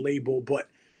shit with a label. But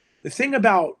the thing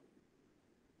about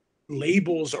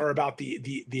labels or about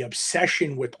the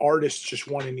obsession with artists just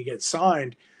wanting to get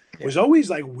signed Yeah. was always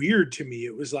like weird to me.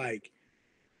 It was like,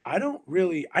 I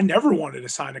never wanted to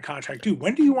sign a contract. Dude,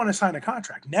 when do you want to sign a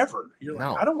contract? Never. You're like,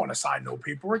 I No. don't want to sign no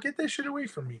paperwork. Get that shit away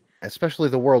from me. Especially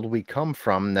the world we come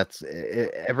from. That's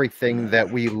everything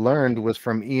that we learned was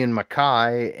from Ian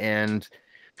Mackay, and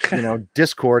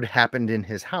Discord happened in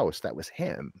his house. That was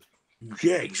him.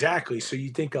 Yeah, exactly. So you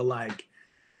think of like,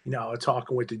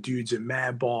 talking with the dudes at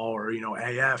Madball or,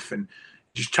 AF and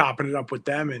just chopping it up with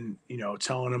them and,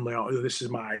 telling them like, oh, this is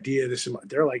my idea.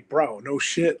 They're like, bro, no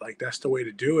shit. Like that's the way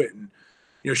to do it.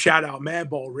 And, shout out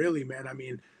Madball, really, man. I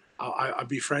mean, I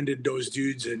befriended those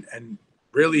dudes and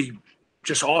really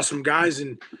just awesome guys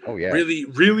and Oh yeah. really,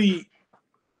 really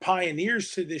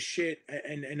pioneers to this shit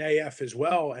and AF as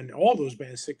well. And all those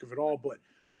bands think of it all, but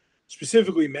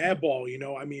specifically Madball,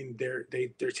 I mean,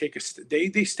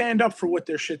 they stand up for what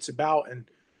their shit's about and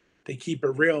they keep it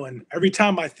real. And every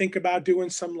time I think about doing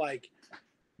some like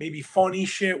maybe funny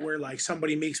shit where like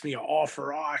somebody makes me an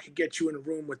offer, oh, I could get you in a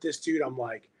room with this dude, I'm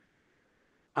like,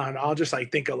 and I'll just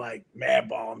like think of like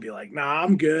Madball and be like, nah,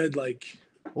 I'm good. Like,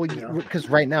 Well, because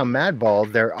right now Madball,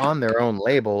 they're on their own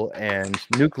label, and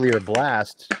Nuclear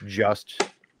Blast just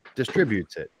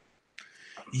distributes it.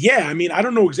 yeah, I mean, I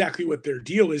don't know exactly what their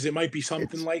deal is. It might be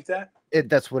something like that.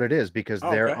 That's what it is, because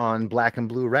they're Okay. on Black and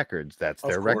Blue Records. That's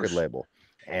their record label.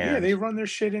 Yeah, And they run their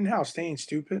shit in house. They ain't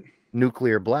stupid.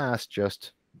 Nuclear Blast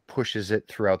just pushes it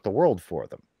throughout the world for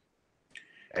them.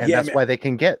 And Yeah, that's man. why they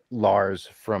can get Lars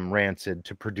from Rancid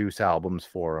to produce albums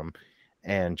for them.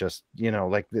 And just,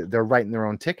 like they're writing their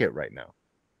own ticket right now.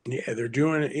 Yeah, they're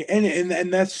doing it.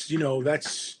 And that's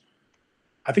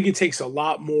I think it takes a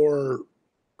lot more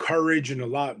courage and a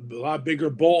lot bigger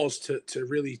balls to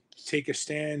really take a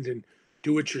stand and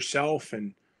do it yourself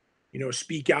and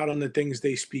speak out on the things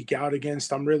they speak out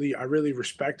against. I really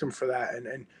respect them for that.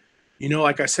 And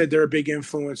like I said, they're a big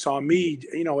influence on me.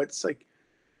 It's like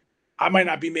I might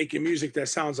not be making music that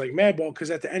sounds like Madball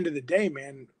because at the end of the day,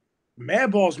 man,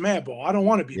 Madball's Madball. I don't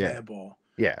want to be Yeah. Madball.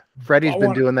 Yeah. Freddie's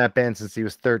been doing that band since he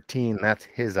was 13. That's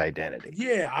his identity.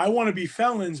 Yeah, I want to be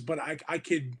Felons, but I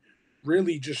could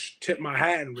really just tip my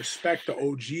hat and respect the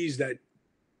OGs that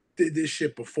did this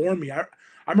shit before me. I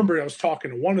remember I was talking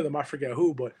to one of them, I forget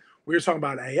who, but we were talking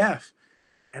about AF.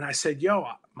 And I said, yo,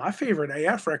 my favorite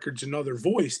AF record's Another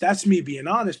Voice. That's me being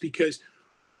honest because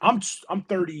I'm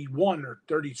 31 or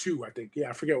 32, I think.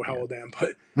 Yeah, I forget how old I am,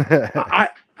 but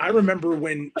I remember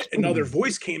when Another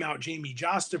Voice came out, Jamie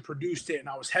Josta produced it, and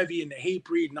I was heavy into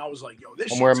Hatebreed, and I was like, yo,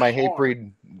 this I'm shit's wearing my hard.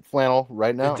 Hatebreed flannel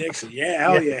right now. The Dixie, yeah,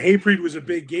 hell yeah. Hatebreed was a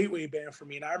big gateway band for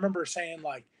me, and I remember saying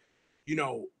like,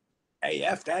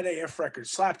 that AF record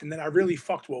slapped, and then I really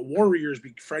fucked with Warriors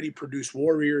because Freddie produced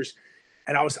Warriors,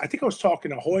 and I think I was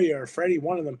talking to Hoya or Freddie,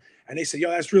 one of them, and they said,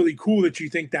 yo, that's really cool that you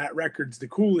think that record's the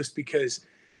coolest because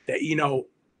that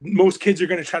most kids are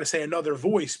going to try to say Another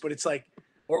Voice, but it's like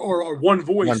or One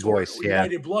Voice, or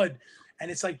United Blood,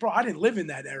 and it's like, bro, I didn't live in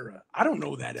that era. I don't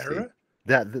know that era.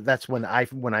 That's when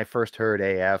I first heard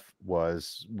AF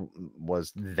was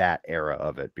that era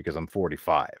of it, because I'm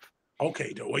 45.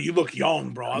 Okay, well, you look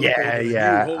young, bro. I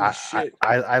yeah. Holy shit.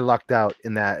 I lucked out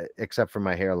in that, except for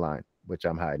my hairline, which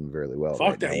I'm hiding really well.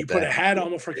 Fuck that. You put a hat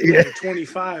on for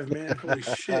 25, man. Holy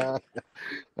shit.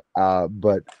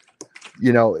 But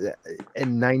in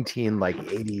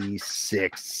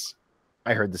 1986,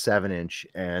 I heard the 7-inch,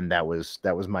 and that was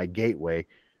my gateway.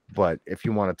 But if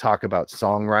you want to talk about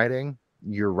songwriting,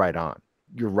 you're right on.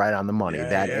 You're right on the money.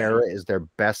 Era is their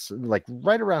best, like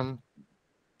right around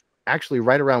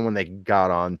when they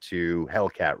got on to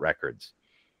Hellcat Records.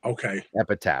 Okay.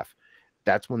 Epitaph.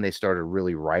 That's when they started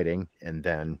really writing. And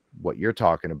then what you're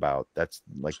talking about, that's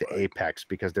like the apex,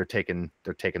 because they're taking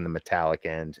the metallic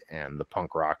end and the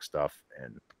punk rock stuff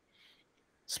and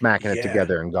smacking it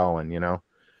together and going, And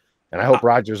I hope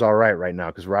Roger's all right now,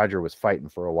 because Roger was fighting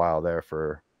for a while there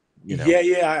for you know.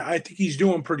 Yeah. I think he's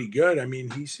doing pretty good. I mean,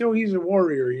 he's a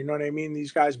warrior. You know what I mean?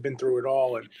 These guys been through it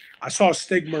all. And I saw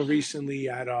Stigma recently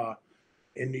at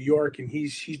in New York, and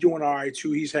he's doing all right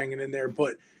too. He's hanging in there.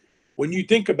 But when you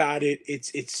think about it,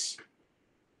 it's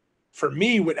for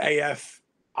me with AF.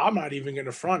 I'm not even going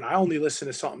to front. I only listen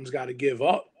to Something's Got to Give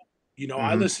Up. You know,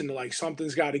 I Hmm. listen to like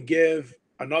Something's Got to Give,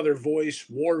 Another Voice,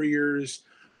 Warriors,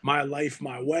 My Life,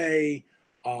 My Way,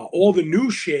 all the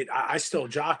new shit. I still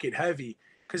jock it heavy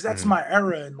because that's Hmm. my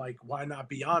era. And like, why not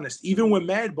be honest? Even with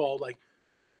Madball, like,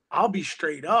 I'll be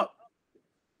straight up,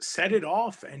 set it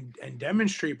off and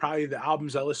demonstrate probably the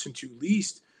albums I listen to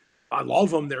least. I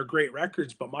love them; they're great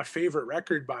records. But my favorite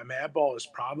record by Madball is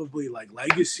probably like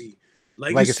Legacy.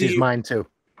 Legacy's Legacy, mine too.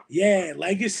 yeah,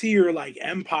 Legacy or like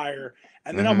Empire.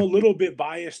 And then I'm Hmm. a little bit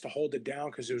biased to Hold It Down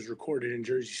because it was recorded in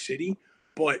Jersey City.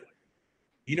 But,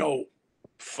 you know,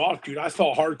 fuck, dude, I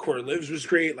thought Hardcore Lives was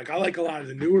great. Like, I like a lot of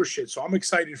the newer shit. So I'm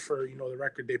excited for, the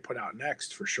record they put out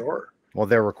next for sure. Well,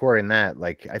 they're recording that.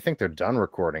 Like, I think they're done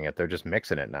recording it. They're just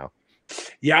mixing it now.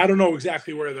 Yeah, I don't know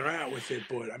exactly where they're at with it,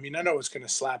 but I mean, I know it's going to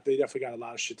slap. They definitely got a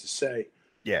lot of shit to say.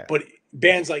 Yeah. But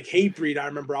bands like Hatebreed, I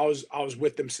remember I was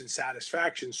with them since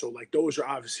Satisfaction. So, like, those are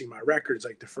obviously my records,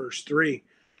 like the first three.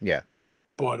 Yeah.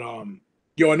 But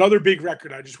another big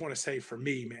record I just want to say for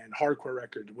me, man, hardcore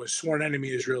record was Sworn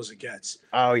Enemy as Real as It Gets.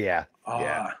 Oh yeah.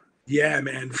 Yeah,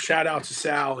 man. Shout out to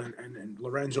Sal and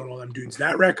Lorenzo and all them dudes.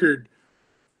 That record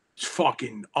is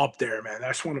fucking up there, man.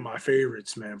 That's one of my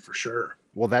favorites, man, for sure.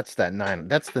 Well, that's the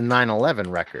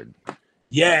 9/11 record.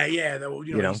 Yeah.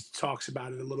 He talks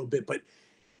about it a little bit, but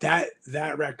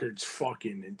that record's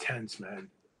fucking intense, man.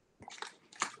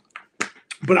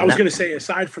 But I was going to say,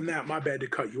 aside from that, my bad to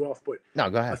cut you off, but no,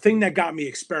 go ahead. a thing that got me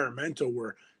experimental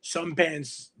were some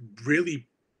bands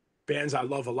I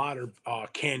love a lot are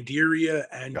Candiria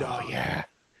and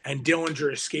and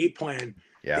Dillinger Escape Plan.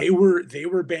 Yeah. They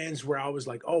were bands where I was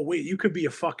like, oh wait, you could be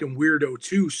a fucking weirdo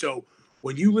too. So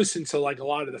when you listen to like a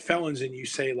lot of the Felons and you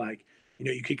say like,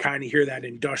 you could kind of hear that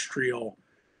industrial.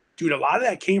 Dude, a lot of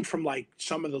that came from like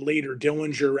some of the later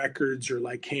Dillinger records or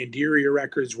like Candiria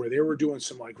records where they were doing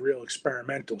some like real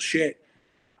experimental shit.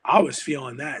 I was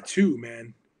feeling that too,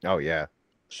 man. Oh yeah.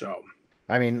 So,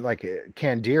 I mean, like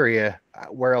Candiria,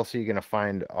 where else are you going to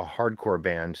find a hardcore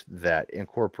band that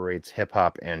incorporates hip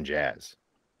hop and jazz?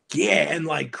 Yeah, and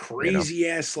like crazy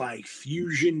ass like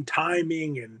fusion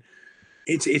timing, and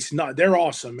it's not. They're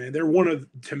awesome, man. They're one of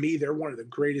the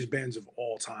greatest bands of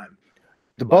all time.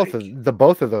 Both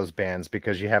of those bands,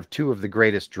 because you have two of the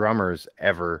greatest drummers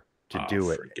ever to do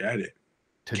it. Forget it.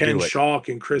 Ken Schalk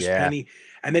and Chris Penny,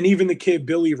 and then even the kid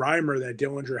Billy Reimer that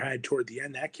Dillinger had toward the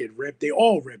end. That kid ripped. They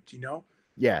all ripped,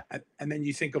 Yeah. And then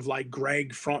you think of like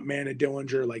Greg, frontman of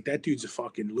Dillinger, like that dude's a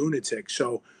fucking lunatic.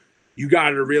 So you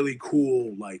got a really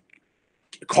cool like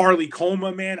Carly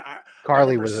Coma, man.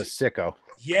 Carly was a sicko.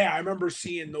 Yeah, I remember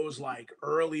seeing those like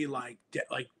early like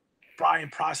Brian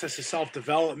Process of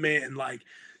Self-Development and like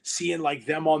seeing like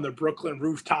them on the Brooklyn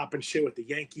rooftop and shit with the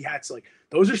Yankee hats. Like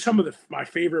those are some of my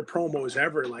favorite promos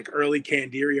ever, like early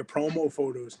Candiria promo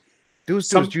photos. Those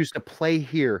dudes used to play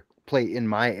in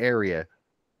my area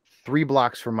 3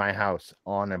 blocks from my house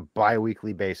on a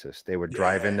bi-weekly basis. They would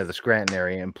drive into the Scranton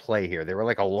area and play here. They were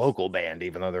like a local band,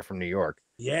 even though they're from New York.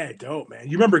 Yeah, dope, man.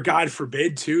 You remember God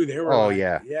Forbid too? They were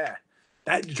yeah.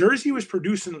 That Jersey was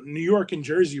producing, New York and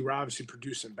Jersey were obviously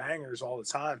producing bangers all the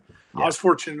time. Yeah. I was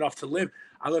fortunate enough to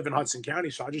I live in Hudson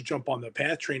County, so I just jump on the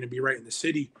PATH train and be right in the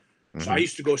city. Mm-hmm. So I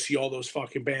used to go see all those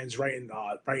fucking bands right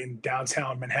in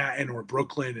downtown Manhattan or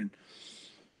Brooklyn, and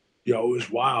it was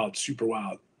wild, super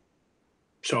wild.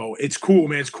 So it's cool,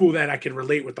 man. It's cool that I can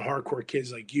relate with the hardcore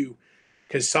kids like you,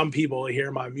 because some people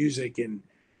hear my music and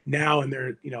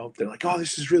they're they're like, oh,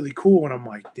 this is really cool, and I'm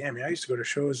like, damn, I used to go to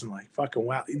shows and like fucking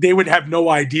wow, they would have no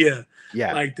idea,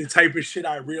 like the type of shit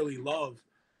I really love.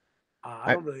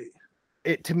 I don't really.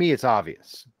 To me, it's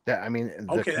obvious that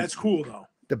that's cool though.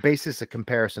 The basis of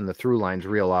comparison, the through line's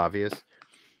real obvious,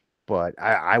 but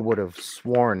I would have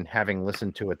sworn, having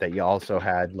listened to it, that you also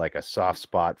had like a soft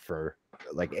spot for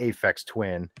like Aphex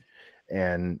Twin.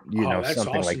 And that's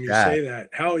something awesome like you that. Say that.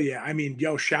 Hell yeah. I mean,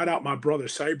 shout out my brother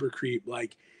Cyber Creep.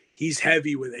 Like, he's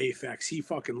heavy with Aphex. He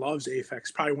fucking loves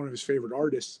Aphex. Probably one of his favorite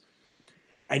artists.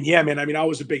 And yeah, man, I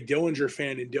was a big Dillinger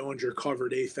fan, and Dillinger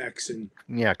covered Aphex and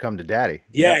Come to Daddy.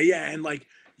 Yeah. And like,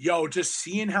 just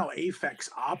seeing how Aphex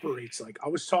operates. Like, I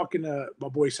was talking to my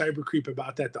boy Cyber Creep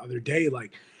about that the other day,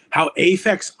 like how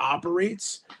Aphex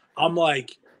operates. I'm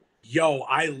like,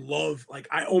 I love, like,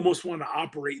 I almost want to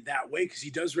operate that way because he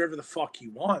does whatever the fuck he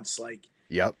wants. Like,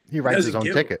 yep, he writes his own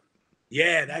ticket.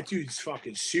 Yeah, that dude's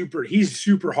fucking super. He's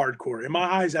super hardcore. In my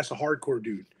eyes, that's a hardcore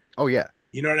dude. Oh, yeah.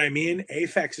 You know what I mean?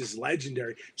 Aphex is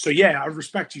legendary. So yeah, I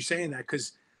respect you saying that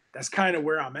because that's kind of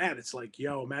where I'm at. It's like,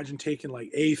 yo, imagine taking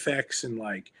like Aphex and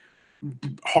like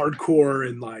hardcore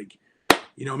and like,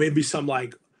 maybe some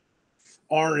like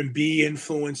R&B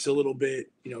influence a little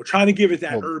bit, trying to give it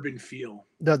that Well, urban feel.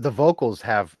 the vocals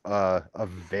have a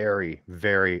very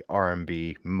very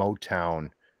R&B Motown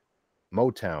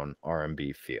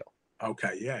R&B feel.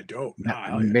 Okay, yeah, dope. Nah,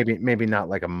 hell yeah. Maybe not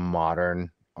like a modern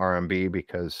R&B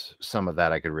because some of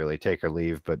that I could really take or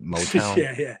leave, but Motown,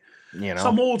 Yeah, yeah. you know,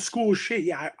 Some old school shit.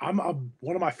 Yeah,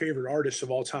 one of my favorite artists of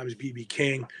all time is BB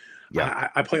King. yeah.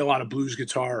 I play a lot of blues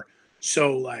guitar,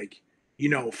 so like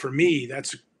for me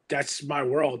that's my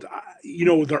world.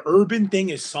 The urban thing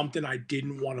is something I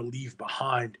didn't want to leave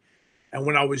behind, and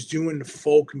when I was doing the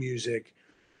folk music,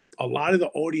 a lot of the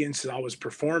audiences I was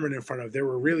performing in front of, they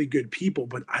were really good people,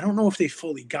 but I don't know if they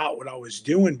fully got what I was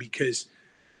doing because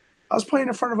I was playing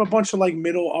in front of a bunch of like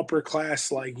middle upper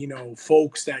class, like,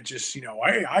 folks that just,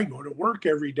 hey, I go to work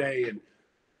every day. And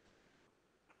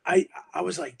I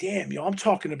was like, damn, I'm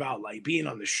talking about like being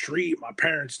on the street, my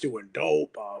parents doing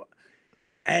dope.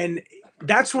 And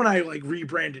that's when I like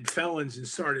rebranded Felons and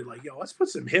started like, yo, let's put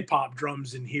some hip hop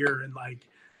drums in here and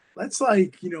let's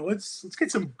like, let's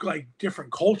get some like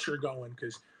different culture going.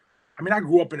 Cause I mean, I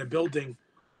grew up in a building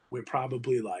with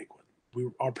probably like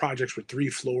our projects were 3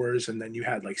 floors and then you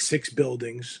had like 6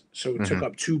 buildings, so it took Hmm.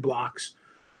 up 2 blocks.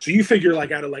 So you figure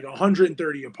like out of like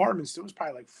 130 apartments there was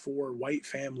probably like 4 white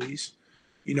families,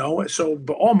 so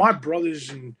but all my brothers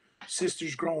and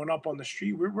sisters growing up on the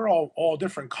street, we're all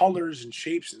different colors and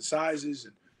shapes and sizes.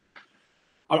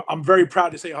 And I'm very proud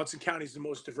to say Hudson County is the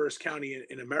most diverse county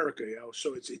in America,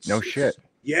 so No shit.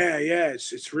 yeah,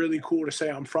 it's really cool to say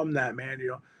I'm from that, man.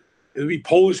 It'll be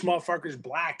Polish motherfuckers,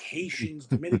 black, Haitians,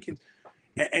 Dominicans,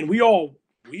 and we all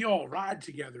ride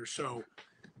together. So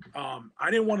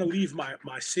I didn't want to leave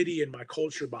my city and my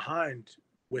culture behind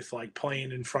with like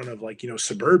playing in front of like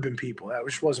suburban people. That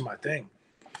just wasn't my thing.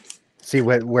 See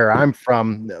where I'm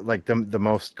from, like the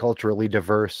most culturally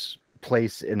diverse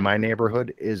place in my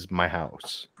neighborhood is my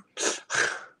house.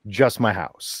 Just my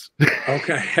house.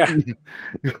 Okay.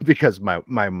 Because my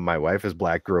wife is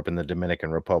black, grew up in the Dominican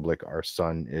Republic. Our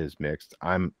son is mixed.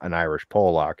 I'm an Irish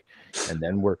Polak, and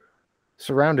then we're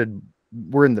surrounded.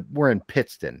 We're in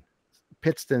Pittston.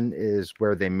 Pittston is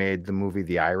where they made the movie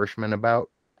The Irishman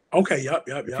about. Okay. Yep.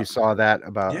 If you saw that Yeah,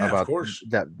 of about course.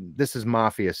 that, this is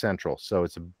Mafia Central. So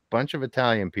it's a bunch of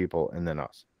Italian people and then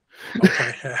us.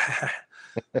 Okay.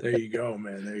 There you go,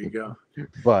 man. There you go.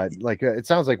 But like it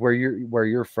sounds like where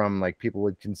you're from, like people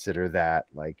would consider that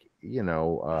like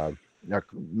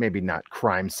maybe not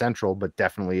crime central, but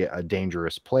definitely a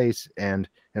dangerous place. And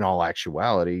in all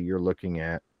actuality, you're looking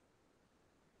at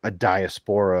a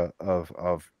diaspora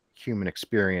of human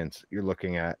experience. You're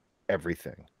looking at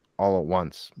everything all at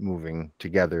once, moving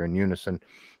together in unison.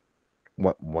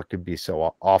 What could be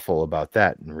so awful about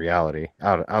that in reality,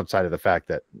 outside of the fact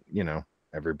that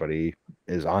everybody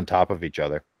is on top of each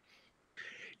other?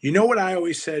 You know what I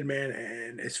always said, man,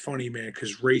 and it's funny, man,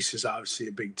 because race is obviously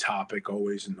a big topic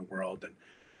always in the world, and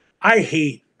I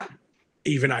hate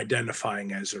even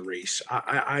identifying as a race.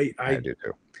 I do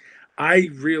too. I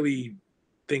really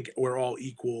think we're all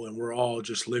equal and we're all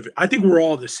just living. I think we're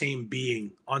all the same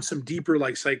being on some deeper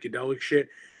like psychedelic shit.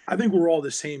 I think we're all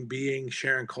the same being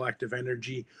sharing collective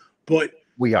energy. But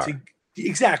We to are.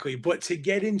 exactly, but to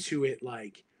get into it,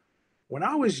 like when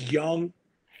I was young,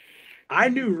 I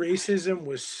knew racism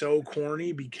was so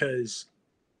corny because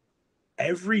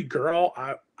every girl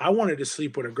I wanted to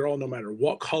sleep with a girl no matter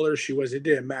what color she was. It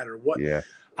didn't matter what. Yeah.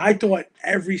 I thought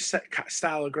every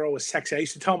style of girl was sexy. I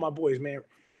used to tell my boys, man,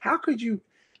 how could you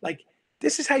like?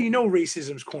 This is how you know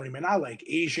racism's corny, man. I like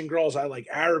Asian girls, I like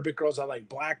Arabic girls, I like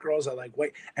black girls, I like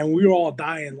white, and we were all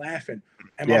dying laughing.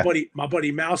 And Yeah. my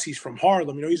buddy Mouse, he's from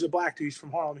Harlem. He's a black dude. He's from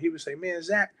Harlem. He would say, man,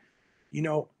 Zach, you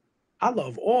know, I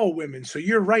love all women. So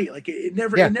you're right. Like Yeah. it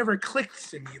never clicked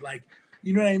to me. Like,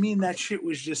 you know what I mean? That shit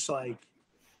was just like,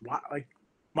 like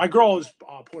my girl is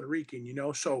Puerto Rican,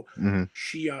 so Hmm.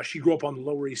 she grew up on the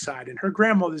Lower East Side, and her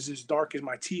grandmother's as dark as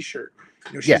my T-shirt.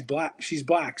 She's Yeah. black. She's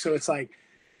black, so it's like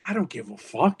I don't give a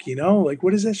fuck, Like,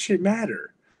 what does that shit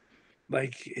matter?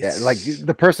 Like, Yeah, like it's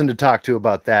the person to talk to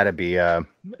about that would be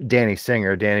Danny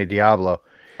Singer, Danny Diablo.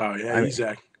 oh yeah, I mean,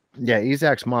 Isaac. yeah,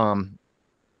 Isaac's mom,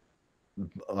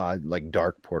 like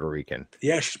dark Puerto Rican.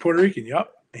 Yeah, she's Puerto Rican.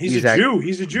 Yep, he's Isaac, a Jew.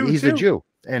 He's a Jew he's too. a Jew,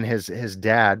 and his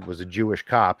dad was a Jewish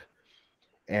cop,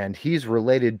 and he's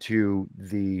related to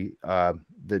the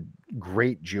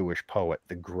great Jewish poet,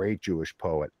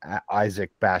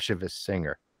 Isaac Bashevis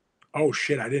Singer. Oh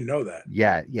shit, I didn't know that.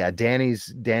 Yeah.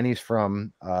 Danny's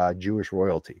from Jewish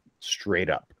royalty. straight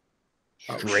up.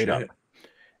 Oh, Straight up. shit.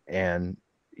 And,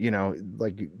 you know,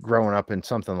 like growing up in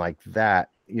something like that,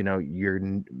 you know, you're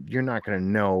not going to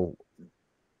know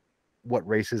what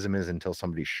racism is until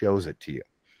somebody shows it to you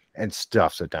and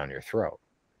stuffs it down your throat.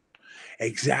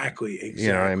 Exactly. You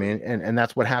know what I mean? And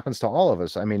that's what happens to all of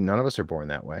us. I mean, none of us are born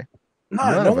that way. No,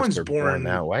 None no of us one's are born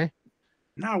that way.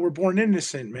 No, we're born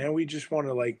innocent, man. We just want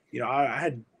to, like, you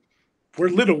know, we're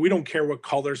little. We don't care what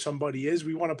color somebody is.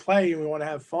 We want to play and we want to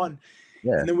have fun.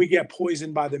 Yeah. And then we get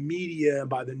poisoned by the media and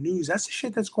by the news. That's the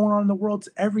shit that's going on in the world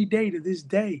every day to this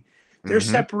day. They're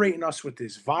separating us with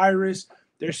this virus.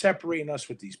 They're separating us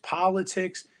with these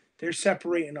politics. They're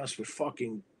separating us with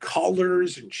fucking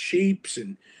colors and shapes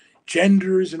and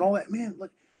genders and all that. Man,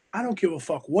 look, I don't give a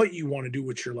fuck what you want to do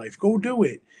with your life. Go do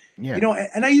it. Yeah. You know,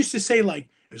 and I used to say, like,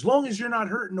 as long as you're not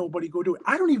hurting nobody, go do it.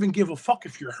 I don't even give a fuck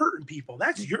if you're hurting people.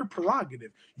 That's your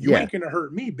prerogative. You ain't gonna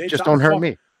hurt me, bitch. Just don't hurt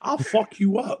me. I'll fuck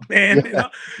you up, man. Yeah.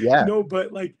 Yeah. You know,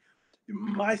 but like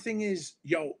my thing is,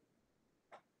 yo,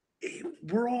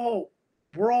 we're all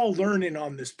learning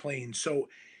on this plane. So,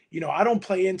 you know, I don't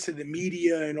play into the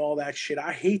media and all that shit.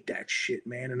 I hate that shit,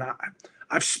 man. And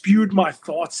I've spewed my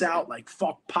thoughts out like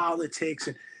fuck politics.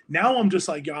 And now I'm just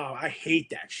like, yo, I hate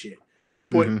that shit.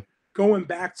 But going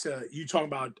back to you talking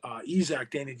about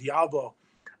Isaac, Danny Diablo,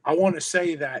 I want to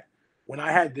say that when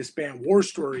I had this band War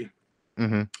Story,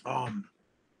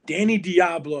 Danny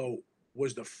Diablo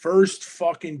was the first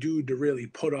fucking dude to really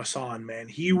put us on, man.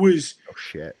 He was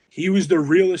he was the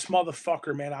realest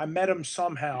motherfucker, man. I met him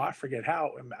somehow. I forget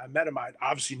how. I met him. I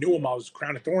obviously knew him. I was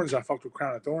Crown of Thorns. I fucked with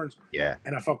Crown of Thorns. Yeah.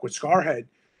 And I fucked with Scarhead.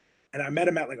 And I met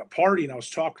him at like a party and I was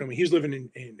talking to him. He was living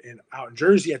in out in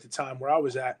Jersey at the time where I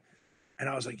was at. And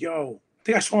I was like, yo, I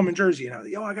think I saw him in Jersey. And I was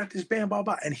like, yo, I got this band, blah,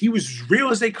 blah. And he was as real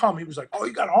as they come. He was like, oh,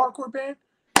 you got a hardcore band?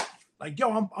 Like,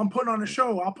 yo, I'm putting on a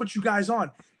show. I'll put you guys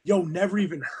on. Yo, never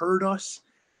even heard us.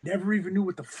 Never even knew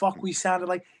what the fuck we sounded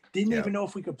like. Didn't even know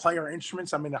if we could play our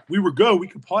instruments. I mean, we were good. We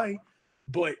could play.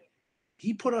 But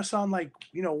he put us on, like,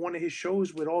 you know, one of his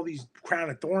shows with all these Crown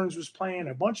of Thorns was playing,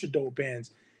 a bunch of dope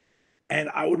bands. And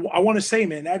I want to say,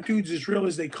 man, that dude's as real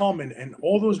as they come. And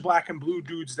all those black and blue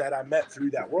dudes that I met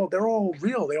through that world, they're all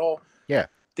real.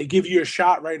 They give you a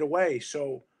shot right away.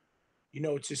 So, you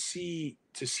know, to see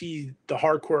the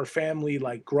hardcore family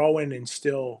like growing and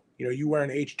still, you know, you wear an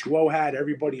H2O hat,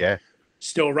 everybody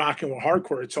still rocking with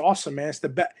hardcore. It's awesome, man.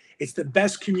 It's the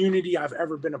best community I've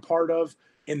ever been a part of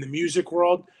in the music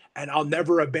world, and I'll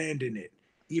never abandon it.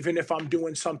 Even if I'm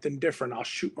doing something different, I'll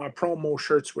shoot my promo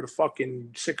shirts with a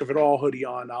fucking Sick of It All hoodie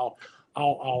on.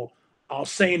 I'll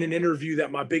say in an interview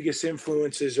that my biggest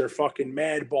influences are fucking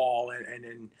Madball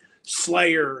and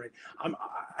Slayer.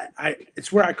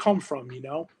 It's where I come from, you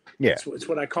know. Yeah, it's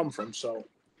what I come from. So,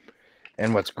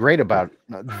 and what's great about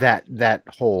that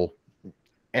whole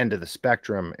end of the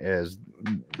spectrum is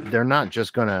they're not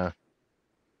just gonna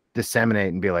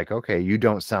disseminate and be like, okay, you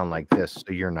don't sound like this,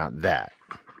 so you're not that.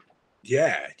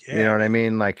 Yeah. You know what I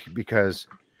mean? Like, because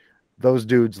those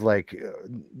dudes, like,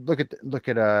 look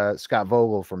at Scott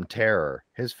Vogel from Terror.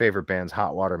 His favorite band's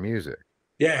Hot Water Music.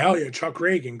 Yeah, hell yeah, Chuck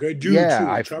Reagan, good dude.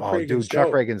 Yeah, Chuck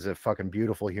Chuck Reagan's a fucking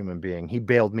beautiful human being. He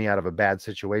bailed me out of a bad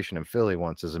situation in Philly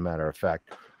once, as a matter of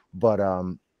fact. But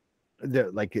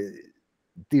like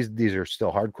these are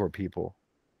still hardcore people.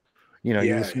 You know,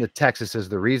 you listen to Texas as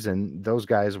the Reason. Those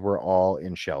guys were all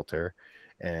in Shelter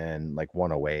and like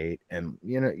 108, and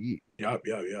you know, yep.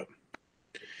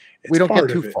 We don't get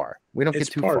too far. We don't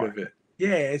get too far. It's part of it.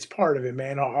 Yeah, it's part of it,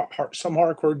 man. Some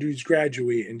hardcore dudes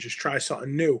graduate and just try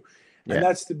something new. And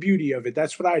that's the beauty of it.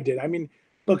 That's what I did. I mean,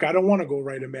 look, I don't want to go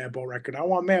write a Madball record. I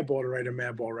want Madball to write a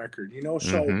Madball record, you know?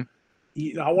 So,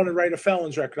 you know, I want to write a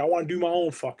Felons record. I want to do my own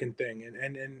fucking thing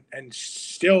and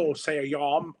still say,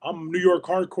 yo, I'm New York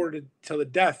hardcore to the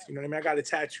death. You know what I mean? I got it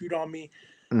tattooed on me.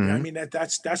 You know what I mean?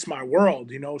 That's my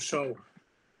world, you know? So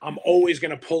I'm always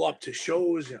going to pull up to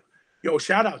shows. Yo,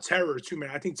 shout out Terror too, man.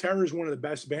 I think Terror is one of the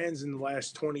best bands in the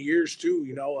last 20 years too,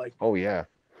 you know? Like, oh yeah.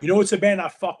 You know, it's a band I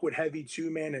fuck with heavy too,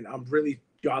 man. And I'm really,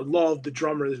 I love the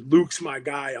drummer. Luke's my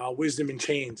guy. Wisdom in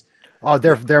Chains. Oh,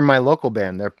 they're my local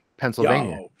band. They're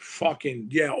Pennsylvania. Yo, fucking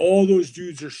yeah. All those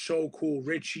dudes are so cool.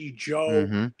 Richie,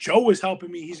 Joe. Joe was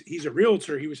helping me. He's a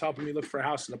realtor. He was helping me look for a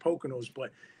house in the Poconos.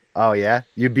 But oh yeah,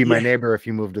 you'd be my neighbor if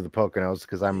you moved to the Poconos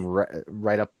because I'm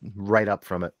right up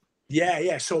from it.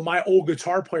 Yeah. So my old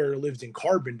guitar player lived in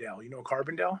Carbondale. You know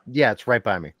Carbondale? Yeah, it's right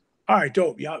by me. All right,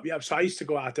 dope. Yep. So I used to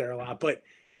go out there a lot, but.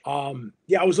 I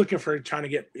was looking for trying to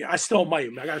get. I still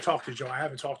might. I got to talk to Joe. I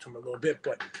haven't talked to him a little bit,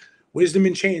 but Wisdom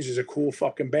in Chains is a cool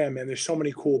fucking band, man. There's so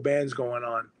many cool bands going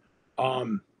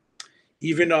on.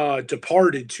 Even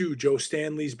Departed too. Joe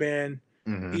Stanley's band.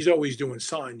 Hmm. He's always doing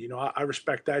something. You know, I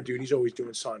respect that dude. He's always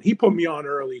doing something. He put me on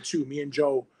early too. Me and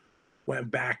Joe went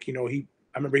back. You know, I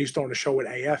remember he was throwing a show with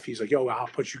AF. He's like, "Yo, I'll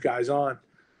put you guys on."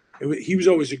 He was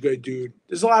always a good dude.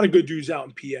 There's a lot of good dudes out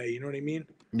in PA. You know what I mean?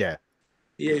 Yeah. PA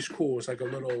is cool. It's like a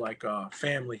little like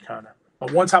family kind of.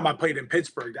 But one time I played in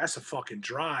Pittsburgh. That's a fucking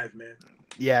drive, man.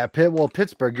 Yeah, well,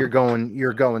 Pittsburgh, you're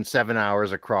going 7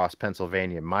 hours across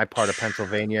Pennsylvania. My part of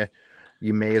Pennsylvania,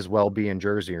 you may as well be in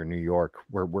Jersey or New York.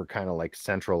 We're kind of like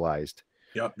centralized.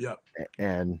 Yep, yep.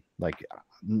 And like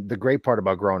the great part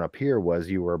about growing up here was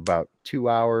you were about 2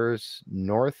 hours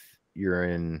north, you're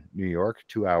in New York,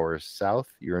 2 hours south,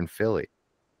 you're in Philly.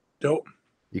 Dope.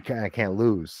 You can't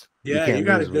lose. Yeah, you can't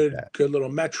got a lose with good that. good little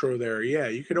metro there. Yeah,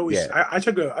 you could always. Yeah. I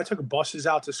took buses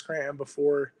out to Scranton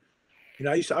before. You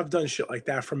know, I've done shit like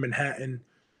that from Manhattan.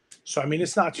 So I mean,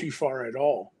 it's not too far at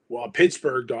all. Well,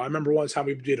 Pittsburgh though, I remember one time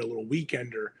we did a little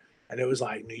weekender, and it was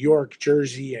like New York,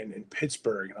 Jersey, and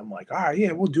Pittsburgh, and I'm like, all right,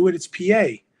 yeah, we'll do it. It's PA,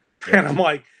 and I'm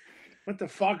like, what the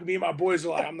fuck? Me and my boys are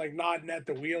like, I'm like nodding at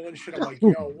the wheel and shit. I'm like,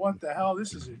 yo, what the hell?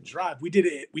 This is a drive. We did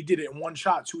it. We did it in one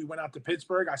shot too. We went out to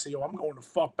Pittsburgh. I said, yo, I'm going to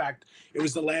fuck back. It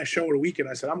was the last show of the weekend.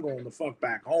 I said, I'm going to fuck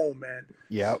back home, man.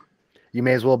 Yep. You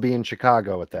may as well be in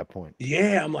Chicago at that point.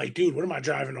 Yeah, I'm like, dude, what am I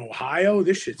driving to Ohio?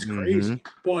 This shit's crazy.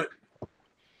 But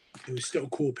it was still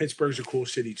cool. Pittsburgh's a cool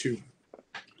city too.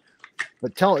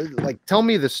 But tell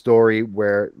me the story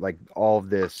where like all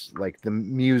of this, like the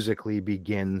musically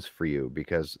begins for you,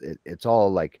 because it's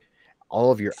all like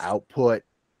all of your output,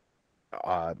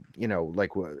 you know,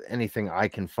 like anything I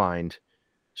can find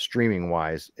streaming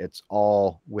wise, it's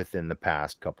all within the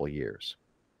past couple of years.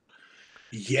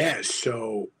 Yeah.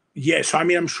 So I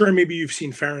mean, I'm sure maybe you've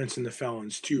seen Ferentz and the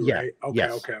Felons too, Yeah. right? Okay.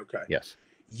 Yes. Okay. Yes.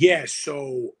 Yeah.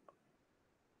 So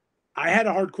I had a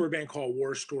hardcore band called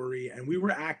War Story, and we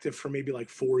were active for maybe like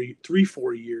 4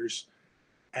 years.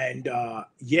 And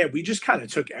yeah, we just kind of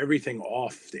took everything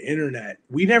off the internet.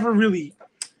 We never really,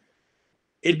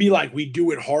 it'd be like we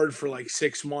do it hard for like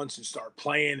 6 months and start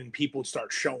playing, and people would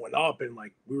start showing up. And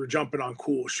like we were jumping on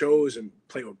cool shows and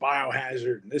playing with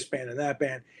Biohazard and this band and that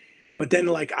band. But then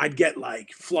like I'd get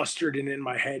like flustered and in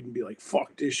my head and be like,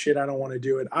 fuck this shit. I don't want to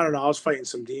do it. I don't know. I was fighting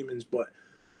some demons, but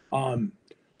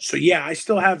so yeah, I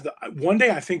still have one day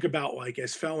I think about like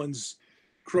as Felons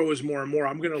grows more and more,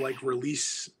 I'm gonna like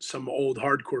release some old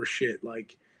hardcore shit,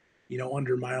 like, you know,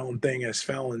 under my own thing as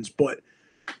Felons. But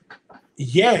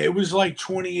yeah, it was like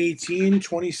 2018,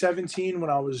 2017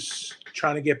 when I was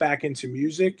trying to get back into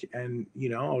music. And, you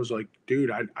know, I was like,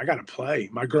 dude, I gotta play.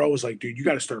 My girl was like, dude, you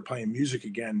gotta start playing music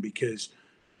again because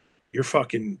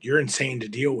you're insane to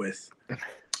deal with.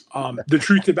 The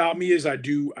truth about me is I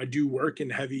do work in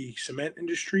heavy cement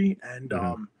industry, and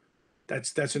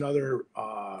that's another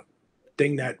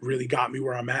thing that really got me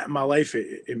where I'm at in my life.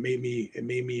 It made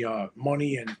me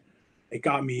money, and it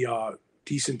got me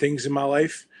decent things in my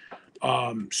life.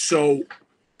 So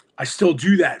I still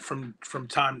do that from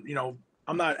time. You know,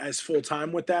 I'm not as full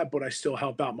time with that, but I still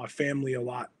help out my family a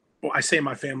lot. Well, I say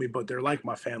my family, but they're like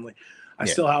my family. I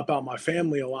still help out my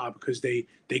family a lot because they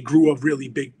grew up really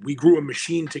big. We grew a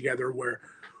machine together where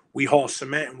we haul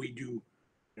cement and we do,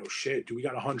 you know, shit. Do we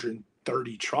got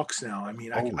 130 trucks now? I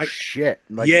mean, shit.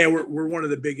 Like, yeah, we're one of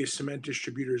the biggest cement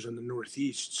distributors in the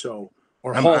Northeast. So,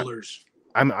 or haulers.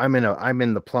 I'm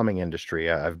in the plumbing industry.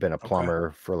 I've been a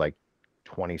plumber for like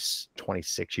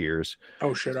 26 years.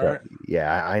 Oh shit! So, all right.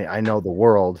 Yeah, I know the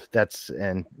world.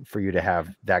 And for you to have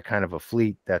that kind of a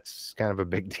fleet, that's kind of a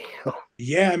big deal.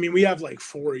 Yeah, I mean, we have like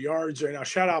 4 yards right now.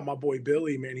 Shout out my boy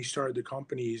Billy, man. He started the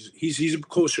company. He's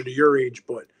closer to your age,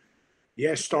 but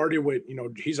yeah, started with, you know,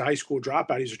 he's a high school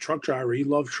dropout. He's a truck driver. He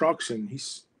loved trucks, and he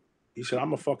said, I'm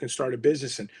gonna fucking start a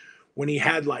business. And when he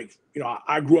had like, you know,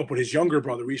 I grew up with his younger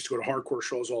brother. We used to go to hardcore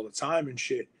shows all the time and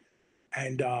shit.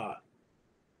 And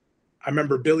I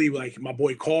remember Billy, like my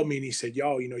boy called me and he said,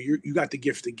 yo, you know, you got the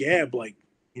gift of gab. Like,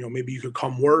 you know, maybe you could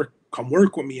come work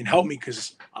with me and help me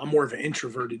because I'm more of an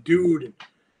introverted dude. And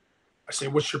I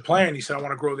said, what's your plan? He said, I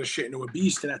want to grow this shit into a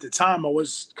beast. And at the time I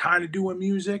was kind of doing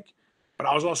music, but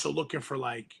I was also looking for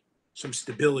like some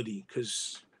stability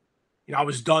because, you know, I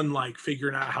was done like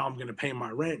figuring out how I'm going to pay my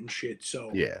rent and shit.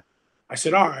 So Yeah. I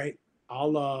said, all right,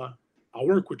 I'll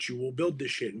work with you. We'll build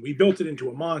this shit. And we built it into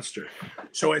a monster.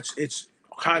 So it's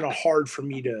kind of hard for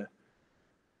me to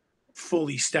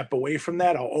fully step away from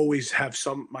that. I'll always have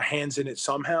my hands in it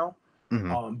somehow.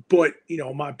 But you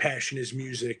know, my passion is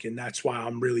music, and that's why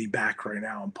I'm really back right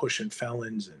now. I'm pushing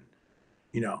Felons, and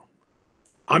you know,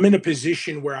 I'm in a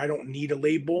position where I don't need a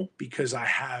label because I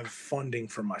have funding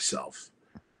for myself,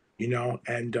 you know.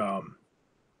 And to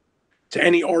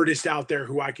any artist out there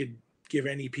who I could give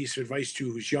any piece of advice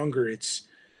to who's younger, it's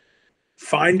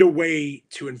find a way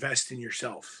to invest in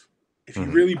yourself. If you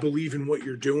Mhm. really believe in what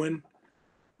you're doing,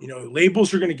 you know,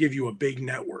 labels are going to give you a big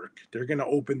network. They're going to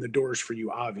open the doors for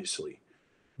you, obviously.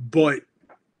 But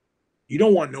you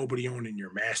don't want nobody owning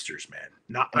your masters, man.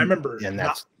 Not, I And remember and not,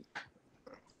 that's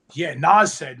yeah,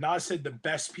 Nas said the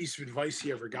best piece of advice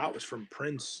he ever got was from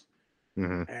Prince.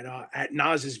 mhm. And at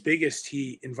Nas's biggest,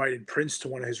 he invited Prince to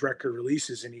one of his record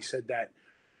releases, and he said that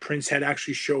Prince had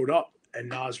actually showed up, and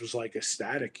Nas was like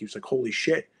ecstatic. He was like, "Holy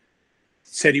shit!"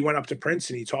 Said he went up to Prince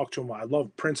and he talked to him. I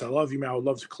love Prince. I love you, man. I would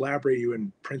love to collaborate with you.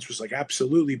 And Prince was like,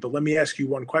 "Absolutely, but let me ask you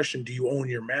one question: do you own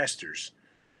your masters?"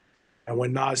 And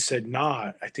when Nas said,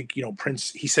 "Nah," I think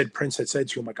Prince. He said Prince had said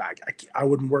to him like, "I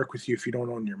wouldn't work with you if you don't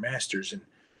own your masters." And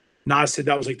Nas said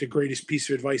that was like the greatest piece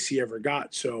of advice he ever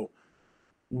got. So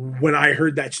when I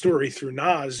heard that story through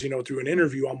Nas, through an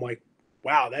interview, I'm like,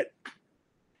 wow, that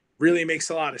really makes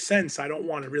a lot of sense. I don't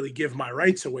want to really give my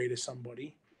rights away to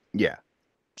somebody. Yeah.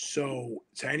 So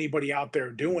to anybody out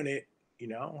there doing it,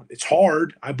 it's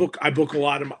hard. I book a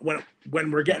lot of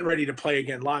when we're getting ready to play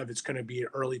again live, it's going to be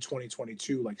early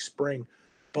 2022, like spring.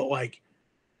 But like,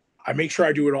 I make sure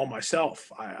I do it all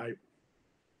myself. I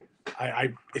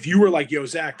if you were like, yo,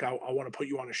 Zach, I want to put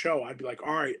you on a show, I'd be like,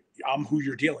 all right, I'm who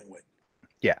you're dealing with.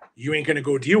 Yeah. You ain't gonna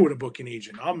go deal with a booking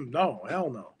agent. No, hell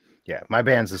no. Yeah. My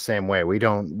band's the same way. We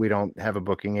don't have a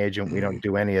booking agent. We don't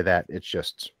do any of that. It's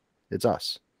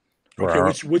us. Okay,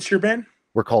 what's your band?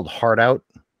 We're called Hard Out.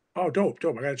 Oh, dope.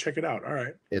 I gotta check it out. All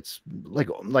right. It's like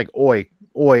oi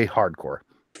hardcore,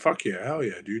 Fuck yeah, hell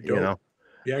yeah, dude. you Dope. know.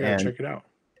 Yeah, I gotta And check it out.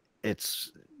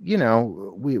 it's we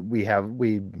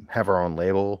have our own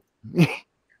label. You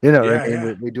know what I Yeah, mean?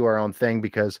 yeah. We do our own thing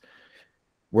because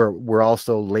we're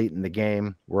also late in the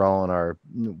game. We're all in our,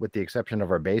 with the exception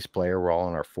of our bass player, we're all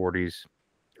in our 40s,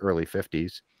 early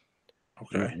 50s.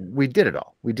 Okay. We did it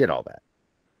all. We did all that.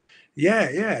 Yeah,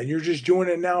 yeah. And you're just doing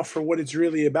it now for what it's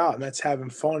really about, and that's having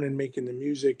fun and making the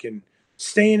music and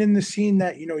staying in the scene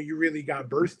that you really got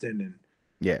birthed in. And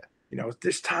Yeah.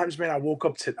 there's times, man, I woke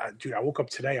up to dude, I woke up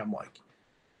today, I'm like,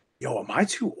 yo, am I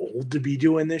too old to be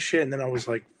doing this shit? And then I was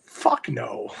like, fuck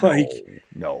no. Like,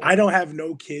 No. I don't have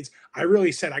no kids. I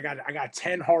really said I got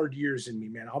 10 hard years in me,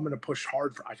 man. I'm gonna push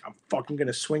hard I'm fucking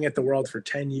gonna swing at the world for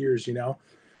 10 years,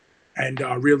 and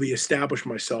really establish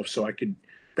myself so I could.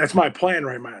 That's my plan,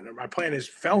 right, man. My plan is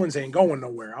Felons ain't going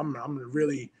nowhere. I'm gonna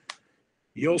really.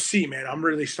 You'll see, man. I'm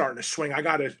really starting to swing. I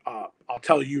got to. I'll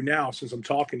tell you now, since I'm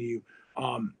talking to you.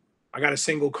 I got a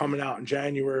single coming out in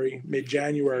January,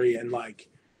 mid-January, and like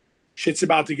shit's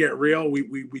about to get real.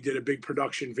 We did a big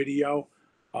production video.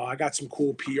 I got some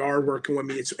cool PR working with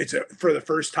me. For the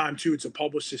first time too. It's a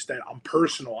publicist that I'm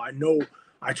personal. I know.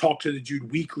 I talk to the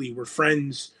dude weekly. We're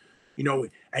friends,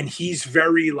 and he's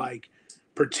very like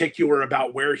particular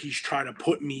about where he's trying to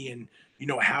put me and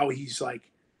how he's like.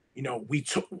 We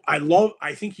took.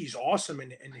 I think he's awesome,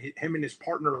 and him and his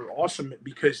partner are awesome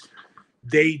because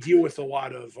they deal with a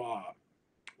lot of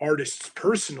artists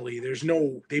personally.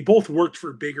 They both worked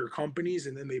for bigger companies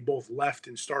and then they both left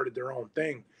and started their own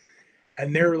thing.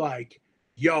 And they're like,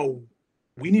 yo,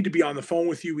 we need to be on the phone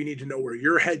with you. We need to know where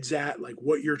your head's at, like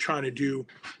what you're trying to do.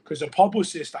 Because a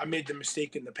publicist, I made the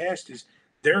mistake in the past, is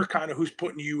they're kind of who's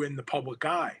putting you in the public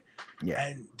eye. Yeah.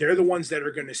 And they're the ones that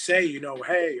are going to say,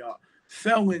 hey,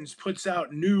 Felons puts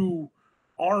out new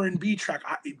R&B track.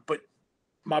 But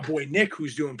my boy Nick,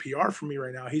 who's doing PR for me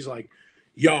right now, he's like,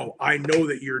 yo, I know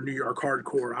that you're New York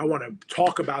hardcore. I want to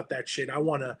talk about that shit. I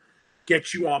want to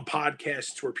get you on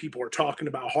podcasts where people are talking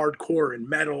about hardcore and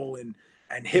metal and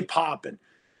hip hop. And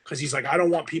because he's like, I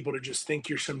don't want people to just think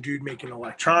you're some dude making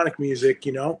electronic music,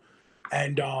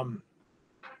 And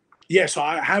yeah, so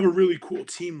I have a really cool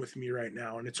team with me right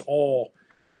now, and it's all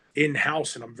in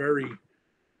house, and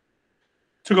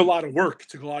took a lot of work,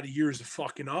 took a lot of years of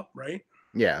fucking up, right?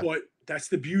 Yeah. But that's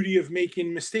the beauty of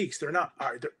making mistakes. They're not.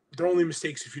 They're only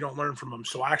mistakes if you don't learn from them.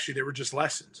 So actually, they were just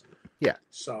lessons. Yeah.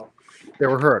 So there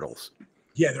were hurdles.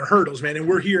 Yeah, they're hurdles, man. And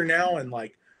we're here now, and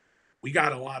like we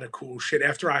got a lot of cool shit.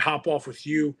 After I hop off with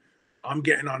you, I'm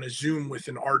getting on a Zoom with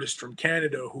an artist from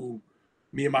Canada who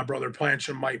me and my brother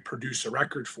Plancham might produce a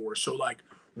record for. So like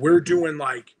we're doing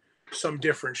like some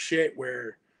different shit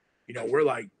where, we're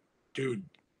like, dude,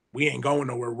 we ain't going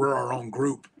nowhere. We're our own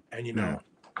group. And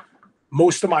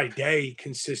most of my day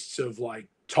consists of like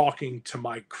talking to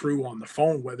my crew on the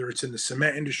phone, whether it's in the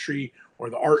cement industry or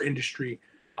the art industry.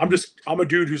 I'm a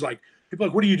dude who's like, people are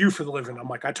like, what do you do for the living? I'm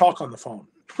like, I talk on the phone.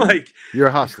 Like, you're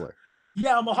a hustler.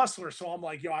 Yeah, I'm a hustler. So I'm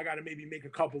like, yo, I got to maybe make a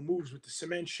couple moves with the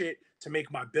cement shit to make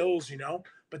my bills,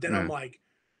 But then I'm like,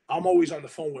 I'm always on the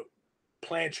phone with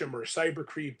Plancham or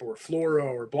Cybercreep or Flora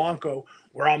or Blanco,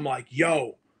 where I'm like,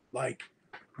 yo, like,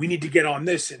 we need to get on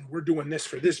this, and we're doing this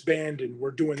for this band, and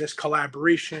we're doing this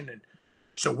collaboration. And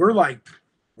so we're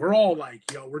all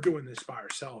like, yo, we're doing this by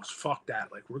ourselves. Fuck that.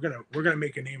 Like, we're gonna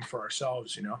make a name for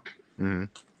ourselves, you know? Mm-hmm.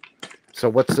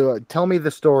 So tell me the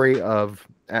story of,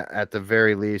 at the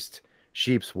very least,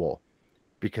 Sheep's Wool,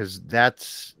 because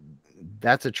that's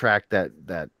a track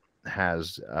that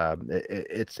has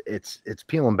it's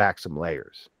peeling back some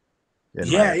layers.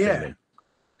 Yeah.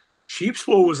 Sheep's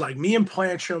Wool was like, me and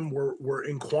Plancham were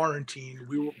in quarantine.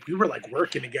 We were like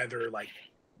working together, like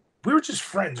we were just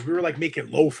friends. We were like making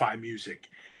lo-fi music.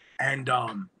 And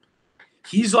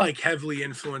he's like heavily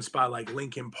influenced by like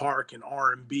Linkin Park and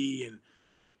R&B, and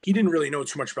he didn't really know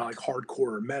too much about like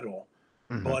hardcore or metal.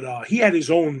 Mm-hmm. But he had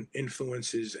his own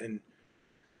influences, and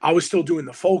I was still doing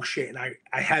the folk shit, and I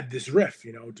had this riff,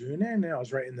 you know, doing it, and I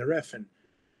was writing the riff, and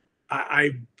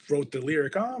I wrote the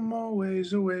lyric, I'm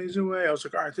always a ways away. I was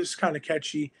like, all right, this is kind of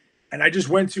catchy. And I just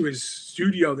went to his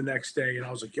studio the next day, and I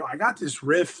was like, yo, I got this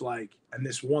riff, like, and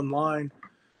this one line,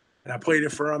 and I played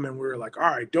it for him, and we were like, all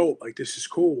right, dope, like, this is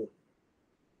cool.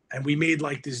 And we made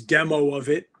like this demo of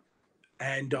it,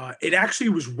 and it actually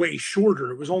was way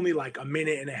shorter. It was only like a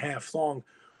minute and a half long.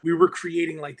 We were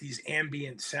creating like these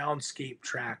ambient soundscape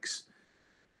tracks,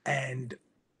 and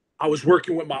I was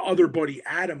working with my other buddy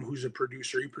Adam, who's a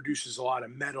producer. He produces a lot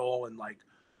of metal and like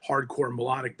hardcore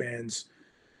melodic bands.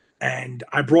 And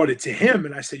I brought it to him,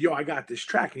 and I said, yo, I got this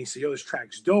track. And he said, yo, this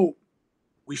track's dope.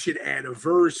 We should add a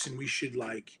verse, and we should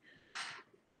like.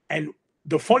 And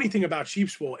the funny thing about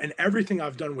Sheep's Wool and everything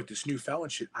I've done with this new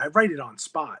Felons shit, I write it on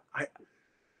spot.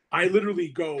 I literally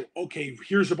go, okay,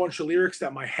 here's a bunch of lyrics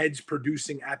that my head's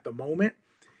producing at the moment.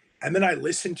 And then I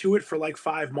listen to it for like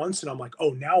 5 months, and I'm like, oh,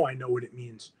 now I know what it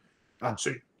means. Oh.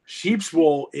 So Sheep's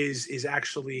Wool is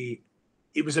actually,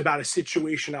 it was about a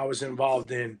situation I was involved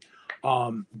in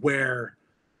where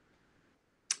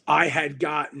I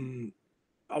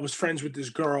was friends with this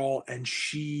girl, and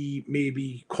she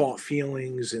maybe caught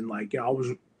feelings, and like, you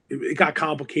know, it got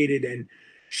complicated, and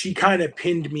she kind of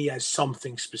pinned me as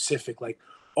something specific, like,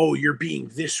 oh, you're being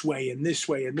this way and this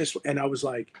way and this way. And I was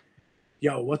like,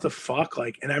 yo, what the fuck?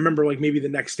 Like, and I remember like maybe the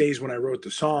next days when I wrote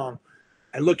the song,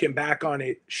 and looking back on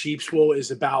it, Sheep's Wool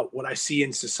is about what I see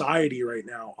in society right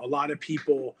now. A lot of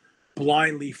people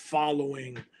blindly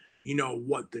following, you know,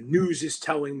 what the news is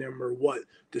telling them or what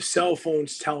the cell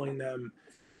phone's telling them.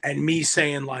 And me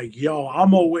saying like, yo,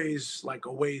 I'm always like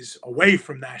a ways away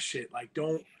from that shit. Like,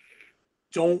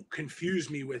 don't confuse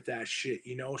me with that shit,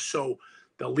 you know? So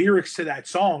the lyrics to that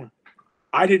song,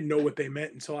 I didn't know what they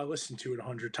meant until I listened to it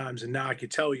 100 times. And now I could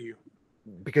tell you.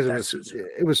 Because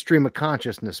it was stream of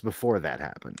consciousness before that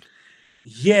happened.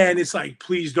 Yeah, and it's like,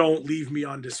 please don't leave me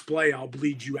on display. I'll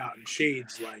bleed you out in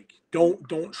shades. Like,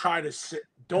 don't try to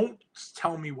don't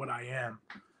tell me what I am,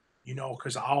 you know,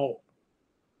 because I'll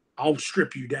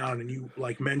strip you down, and you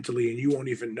like mentally, and you won't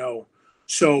even know.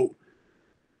 So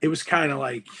it was kind of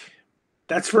like,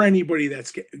 that's for anybody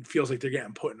that feels like they're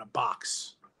getting put in a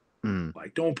box.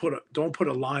 Like, don't put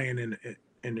a lion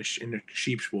in a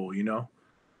sheep's wool, you know.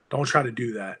 Don't try to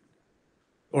do that.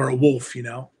 Or a wolf, you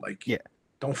know? Like, yeah.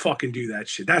 Don't fucking do that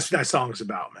shit. That's what that song's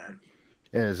about, man.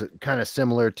 And is it kind of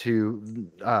similar to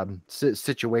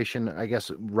situation, I guess,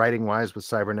 writing-wise with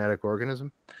Cybernetic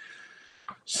Organism?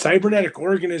 Cybernetic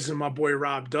Organism, my boy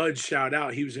Rob Dudge, shout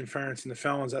out. He was in Ferentz and the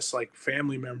Felons. That's like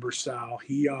family member style.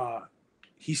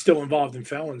 He's still involved in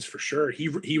Felons for sure. He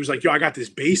was like, yo, I got this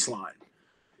bass line.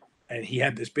 And he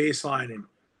had this bass line. And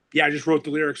yeah, I just wrote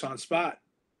the lyrics on spot.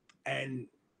 And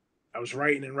I was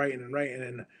writing.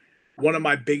 And one of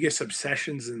my biggest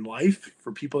obsessions in life,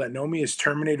 for people that know me, is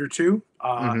Terminator 2.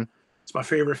 It's my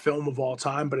favorite film of all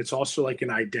time, but it's also like an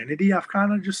identity I've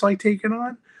kind of just like taken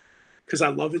on because I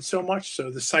love it so much. So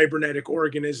the Cybernetic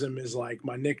Organism is like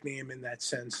my nickname in that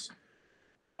sense.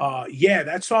 Yeah,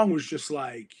 that song was just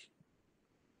like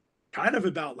kind of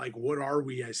about like, what are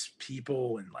we as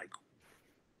people? And like,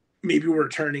 maybe we're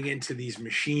turning into these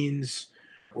machines.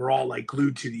 We're all like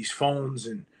glued to these phones,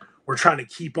 and we're trying to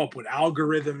keep up with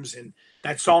algorithms. And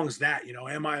that song's that, you know,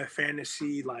 am I a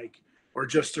fantasy, like, or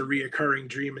just a reoccurring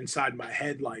dream inside my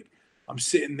head? Like, I'm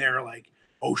sitting there like,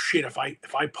 oh shit, if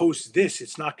I post this,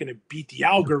 it's not going to beat the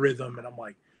algorithm. And I'm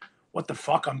like, what the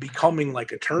fuck? I'm becoming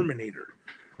like a Terminator.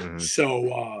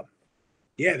 So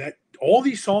yeah, that all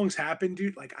these songs happen,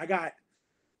 dude. Like,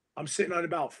 I'm sitting on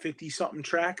about 50 something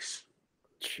tracks.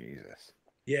 Jesus.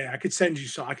 Yeah, I could send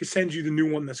you the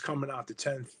new one that's coming out the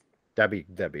 10th.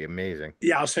 That'd be amazing.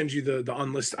 Yeah, I'll send you the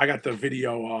unlisted. I got the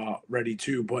video ready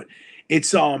too, but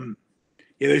it's yeah,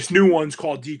 there's new ones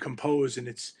called Decompose, and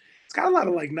it's got a lot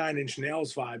of like 9 Inch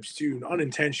Nails vibes too,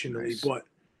 unintentionally, nice. But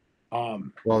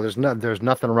Well, there's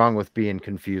nothing wrong with being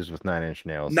confused with Nine Inch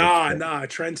Nails. Nah.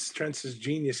 Trent's is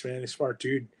genius, man. He's smart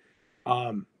dude.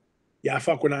 Yeah, I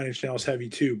fuck with Nine Inch Nails heavy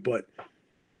too. But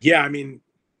yeah, I mean,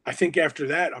 I think after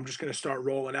that, I'm just gonna start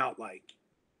rolling out like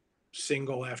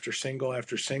single after single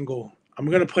after single. I'm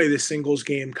gonna play the singles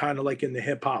game kind of like in the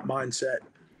hip hop mindset.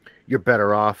 You're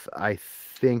better off, I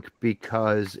think,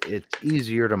 because it's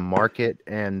easier to market,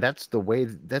 and that's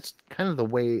kind of the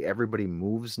way everybody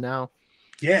moves now.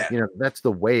 Yeah. That's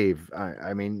the wave.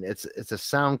 I mean, it's a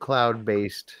SoundCloud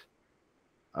based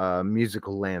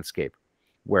musical landscape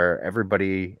where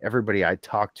everybody I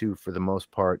talk to for the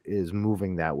most part is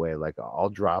moving that way. Like I'll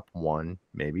drop one,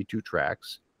 maybe two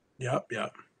tracks. Yep.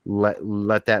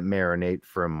 Let that marinate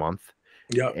for a month.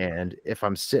 Yep. And if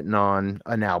I'm sitting on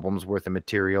an album's worth of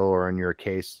material, or in your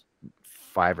case,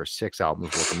 5 or 6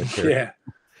 albums worth of material, Yeah.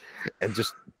 and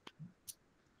just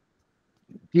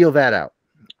deal that out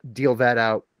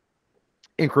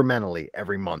incrementally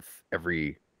every month,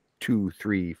 every 2,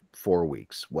 3, 4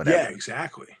 weeks, whatever. Yeah,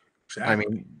 exactly. I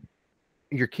mean,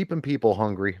 you're keeping people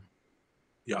hungry.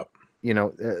 Yep.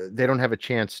 They don't have a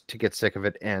chance to get sick of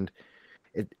it. And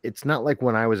it's not like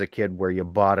when I was a kid where you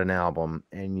bought an album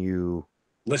and you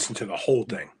listen to the whole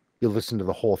thing. You listen to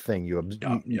the whole thing.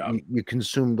 You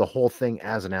consume the whole thing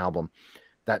as an album.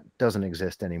 That doesn't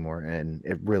exist anymore. And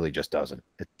it really just doesn't.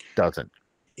 It doesn't.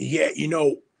 Yeah.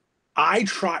 I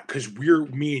try, because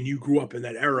me and you grew up in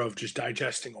that era of just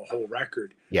digesting a whole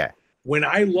record. Yeah. When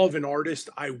I love an artist,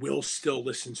 I will still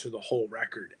listen to the whole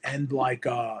record. And like,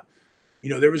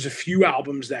 there was a few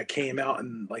albums that came out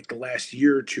in like the last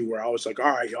year or two where I was like, all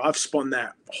right, I've spun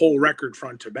that whole record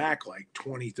front to back like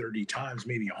 20, 30 times,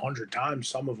 maybe 100 times,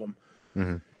 some of them.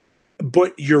 Mm-hmm.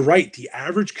 But you're right. The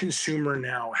average consumer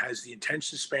now has the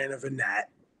attention span of a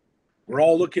gnat. We're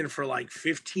all looking for like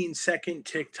 15-second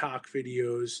TikTok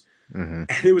videos. Mm-hmm.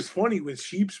 And it was funny with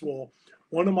Sheep's Wool.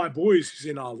 One of my boys who's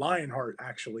in Lionheart,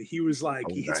 actually, he was like,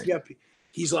 he hits me up.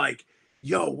 He's like,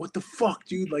 yo, what the fuck,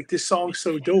 dude? Like, this song's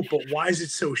so dope, but why is it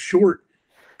so short?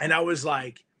 And I was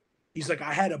like, he's like,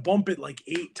 I had to bump it like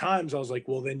 8 times. I was like,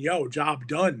 well, then, job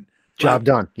done. Job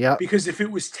done. Yeah. Because if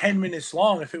it was 10 minutes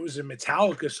long, if it was a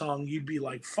Metallica song, you'd be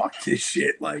like, fuck this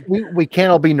shit. Like, we can't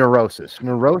all be Neurosis.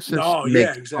 Neurosis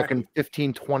makes exactly. fucking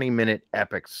 15, 20-minute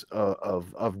epics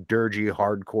of dirgy,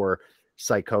 hardcore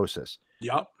psychosis.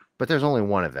 Yep. But there's only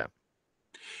one of them.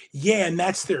 Yeah, and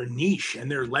that's their niche,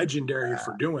 and they're legendary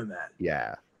for doing that.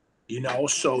 Yeah.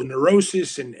 So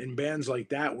Neurosis and bands like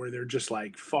that, where they're just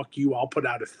like, fuck you, I'll put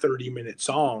out a 30-minute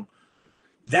song.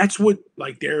 That's what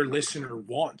like their listener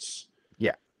wants.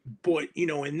 Yeah. But,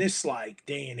 in this like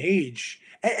day and age,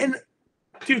 and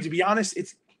dude, to be honest,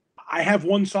 I have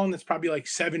one song that's probably like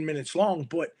 7 minutes long,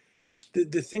 but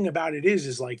the thing about it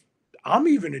is like, I'm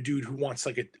even a dude who wants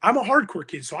I'm a hardcore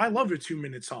kid, so I love a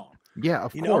 2-minute song. Yeah,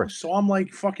 of course. So I'm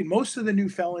like, fucking most of the new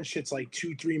Felon shit's like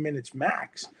 2-3 minutes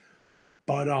max.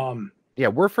 But yeah,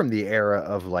 we're from the era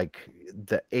of like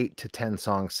the 8 to 10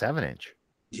 song 7-inch.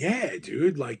 Yeah,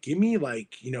 dude. Like, give me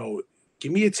a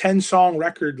 10-song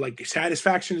record, like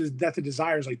Satisfaction to Death of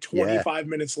Desire is like 25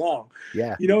 minutes long.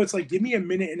 Yeah. It's like, give me a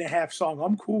 1.5-minute song.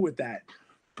 I'm cool with that.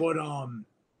 But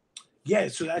yeah,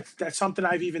 so that's something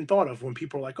I've even thought of when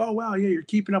people are like, oh wow, yeah, you're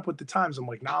keeping up with the times. I'm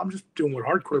like, nah, I'm just doing what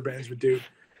hardcore bands would do.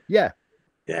 Yeah.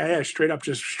 Yeah, straight up,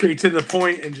 just straight to the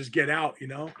point and just get out,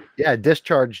 Yeah,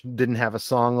 Discharge didn't have a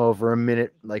song over a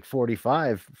minute, like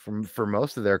 45 for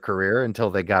most of their career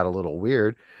until they got a little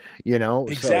weird,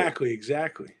 Exactly.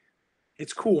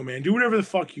 It's cool, man. Do whatever the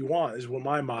fuck you want is what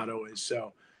my motto is.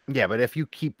 So yeah, but if you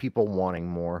keep people wanting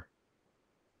more,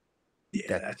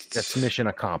 yeah, that's mission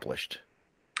accomplished.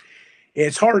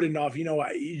 It's hard enough,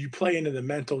 you play into the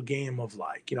mental game of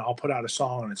like, I'll put out a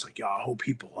song and it's like, I hope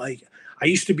people like it. I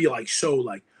used to be like, so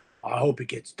like, I hope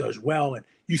it does well. And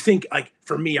you think like,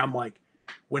 for me, I'm like,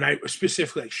 when I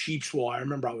specifically like Sheep's Wool, I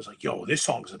remember I was like, yo, this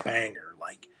song's a banger.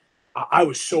 Like I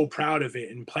was so proud of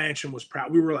it. And Plancham was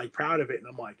proud. We were like proud of it. And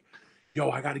I'm like, yo,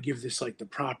 I got to give this like the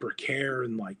proper care.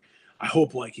 And like, I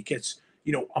hope like it gets,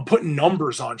 I'm putting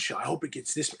numbers on shit. I hope it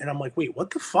gets this. And I'm like, wait,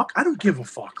 what the fuck? I don't give a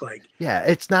fuck. Like, yeah,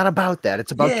 it's not about that.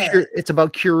 It's about it's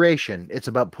about curation. It's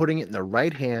about putting it in the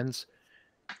right hands.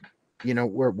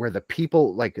 Where the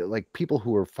people like people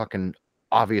who are fucking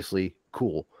obviously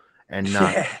cool and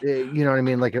not, you know what I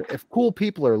mean? Like if cool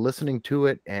people are listening to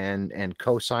it and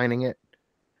co-signing it,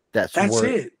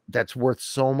 that's worth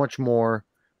so much more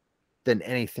than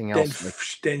anything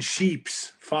else. Than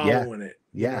Sheep's following it.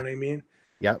 You know what I mean?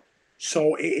 Yep.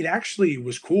 So it actually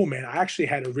was cool, man. I actually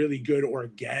had a really good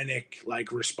organic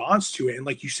like response to it. And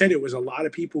like you said, it was a lot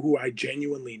of people who I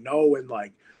genuinely know and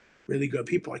like really good.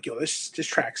 People like, yo, this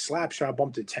track slaps. I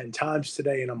bumped it 10 times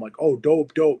today. And I'm like, oh,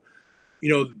 dope, dope.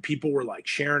 People were like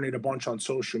sharing it a bunch on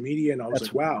social media, and I was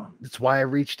That's like, wow, that's why I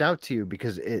reached out to you,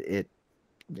 because it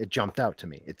jumped out to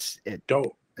me.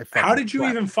 dope. It How fucking did you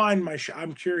slaps. even find my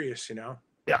I'm curious.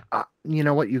 Yeah, you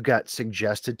know what? You got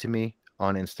suggested to me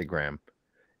on Instagram,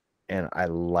 and I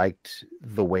liked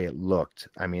the way it looked.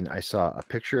 I mean, I saw a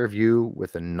picture of you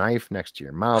with a knife next to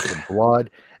your mouth with blood,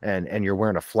 and you're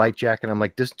wearing a flight jacket. I'm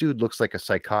like, this dude looks like a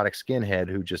psychotic skinhead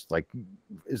who just like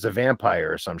is a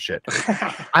vampire or some shit.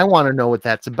 I want to know what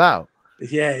that's about.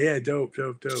 Yeah, dope,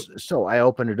 dope, dope. So I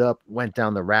opened it up, went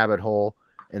down the rabbit hole,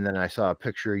 and then I saw a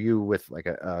picture of you with like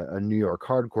a New York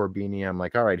hardcore beanie. I'm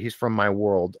like, all right, he's from my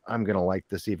world. I'm gonna like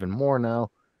this even more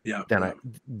now. Yeah, Then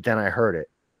yeah. I heard it,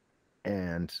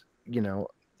 and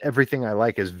everything I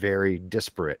like is very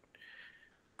disparate.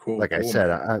 Cool, Like I cool, said,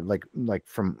 man. I like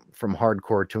from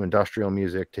hardcore to industrial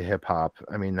music to hip hop.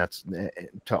 I mean, that's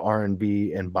to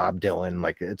R&B and Bob Dylan.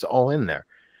 Like it's all in there,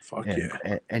 Fuck and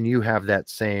yeah. and you have that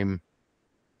same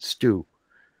stew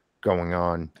going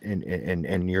on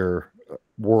in your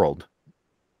world.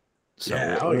 Yeah, So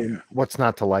hell yeah. what's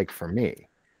not to like for me?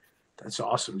 That's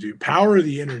awesome, dude. Power of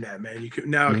the internet, man. I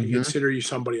can Hmm. consider you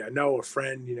somebody I know, a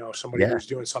friend, somebody Yeah, who's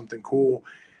doing something cool.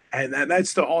 And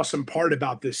that's the awesome part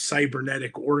about this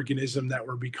cybernetic organism that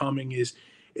we're becoming is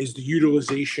the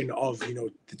utilization of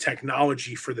the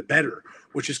technology for the better,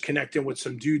 which is connecting with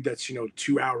some dude that's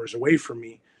 2 hours away from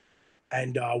me,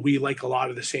 and we like a lot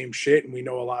of the same shit, and we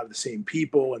know a lot of the same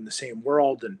people and the same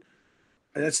world, and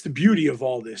that's the beauty of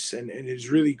all this, and it's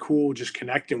really cool just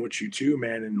connecting with you too,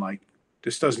 man. And like,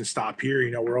 this doesn't stop here.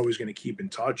 We're always going to keep in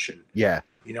touch. And yeah,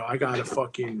 I gotta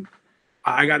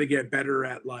get better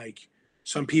at, like,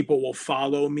 some people will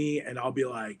follow me and I'll be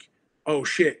like, oh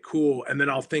shit, cool, and then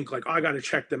I'll think like, oh, I gotta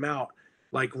check them out.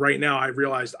 Like right now I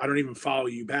realized I don't even follow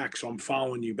you back, so I'm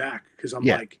following you back because I'm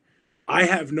yeah. like, I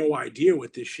have no idea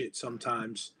with this shit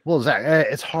sometimes. Well, Zach,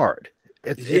 it's hard.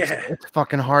 Yeah, It's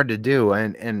fucking hard to do,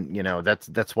 and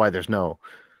that's why like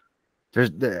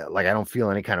I don't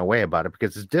feel any kind of way about it,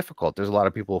 because it's difficult. There's a lot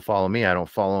of people who follow me. I don't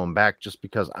follow them back just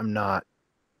because I'm not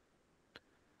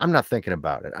thinking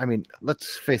about it. I mean,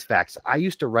 let's face facts. I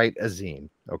used to write a zine,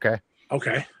 okay?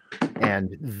 okay.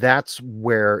 And that's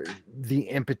where the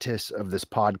impetus of this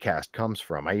podcast comes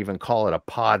from. I even call it a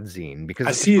pod zine because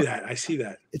I see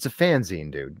that. it's a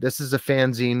fanzine, dude. This is a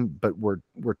fanzine, but we're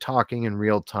talking in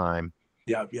real time,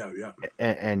 Yeah, yeah, yeah.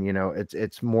 and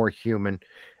it's more human.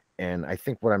 And I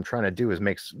think what I'm trying to do is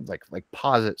like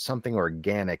posit something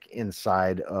organic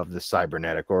inside of the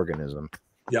cybernetic organism.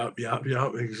 Yep,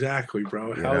 exactly,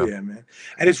 bro. You Hell know, yeah, man.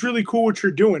 And it's really cool what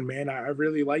you're doing, man. I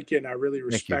really like it, and I really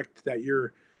thank you. respect that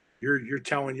you're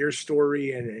telling your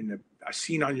story, and I've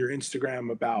seen on your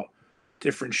Instagram about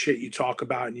different shit you talk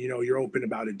about, and you're open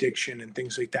about addiction and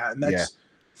things like that. And Yeah, that's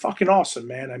fucking awesome,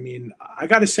 man. I mean, I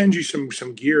gotta send you some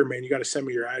gear, man. You gotta send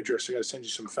me your address. I gotta send you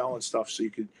some Felon stuff so you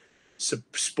could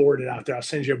sport it out there. I'll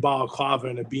send you a balaclava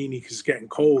and a beanie because it's getting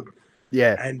cold.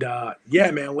 yeah. And yeah,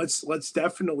 man, let's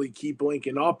definitely keep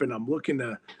linking up. And I'm looking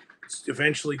to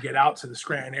eventually get out to the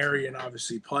Scranton area and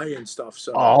obviously play and stuff. Oh,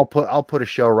 So I'll put a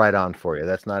show right on for you.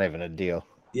 That's not even a deal.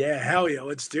 yeah, hell yeah,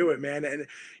 let's do it, man. And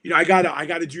I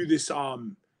gotta do this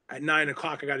at 9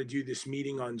 o'clock. I gotta do this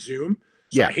meeting on Zoom.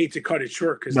 So Yeah, I hate to cut it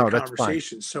short because the no, that's fine.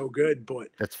 conversation's so good. But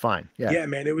That's fine. Yeah, yeah,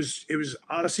 man, it was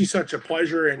honestly such a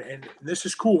pleasure, and this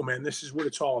is cool, man. This is what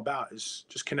it's all about, is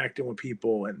just connecting with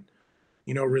people and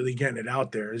really getting it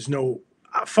out there. There's no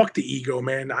fuck the ego,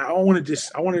 man. I don't want to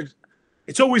just. I want to.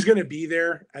 It's always going to be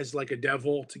there as like a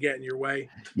devil to get in your way,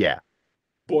 yeah,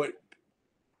 but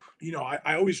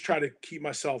I always try to keep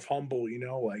myself humble.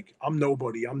 Like, I'm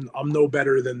nobody. I'm no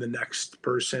better than the next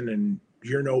person, and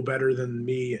you're no better than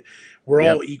me. We're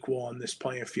yep, all equal on this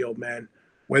playing field, man.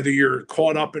 Whether you're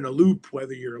caught up in a loop,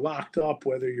 whether you're locked up,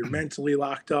 whether you're mentally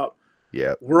locked up,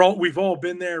 yep. we've all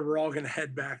been there. We're all gonna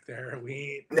head back there.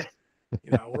 We ain't,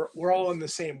 we're all in the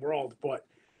same world. But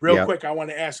real Yep. quick, I want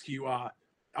to ask you a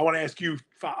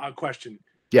question.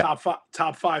 Yep.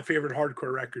 Top five favorite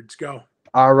hardcore records. Go.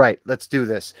 All right, let's do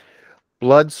this.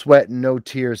 Blood, sweat, no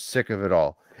tears, sick of it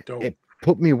all. Dope. It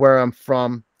put me where I'm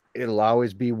from. It'll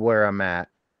always be where I'm at.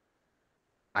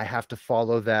 I have to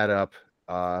follow that up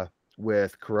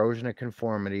with corrosion of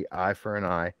conformity, eye for an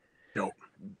eye. Dope.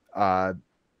 Uh,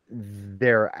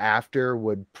 Thereafter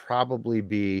would probably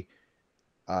be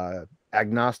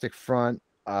agnostic front.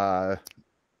 So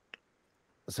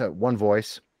one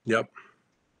voice. Yep.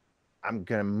 I'm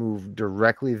gonna move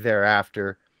directly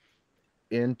thereafter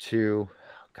into,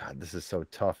 God, this is so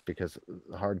tough because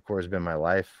hardcore has been my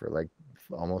life for like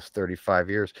almost 35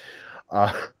 years.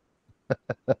 Uh,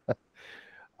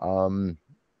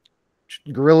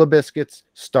 Gorilla Biscuits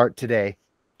start today.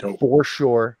 Dope. For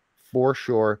sure.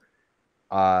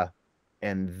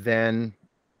 And then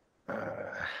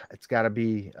it's got to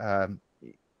be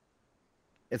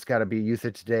Youth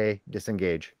of Today,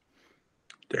 Disengage.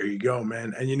 There you go,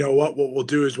 man. And you know what? What we'll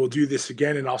do is we'll do this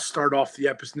again, and I'll start off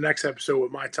the next episode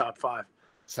with my top 5.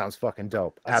 Sounds fucking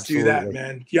dope. Let's Absolutely. do that,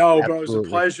 man. Yo, Absolutely. bro, it was a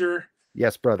pleasure.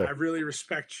 Yes, brother. I really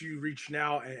respect you reaching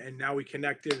out, and now we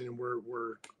connected, and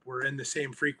we're in the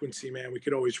same frequency, man. We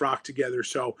could always rock together.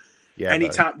 So Yeah,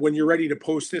 anytime when you're ready to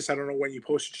post this, I don't know when you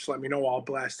post it, just let me know. I'll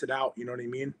blast it out. You know what I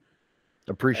mean?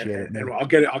 Appreciate it, man. And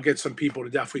I'll get some people to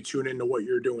definitely tune into what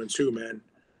you're doing too, man.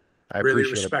 I really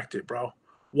appreciate respect it, bro.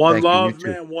 One Thank you, love, you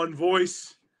too. man. One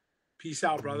voice. Peace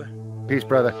out, brother. Peace,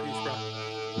 brother. Peace,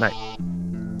 brother. Night.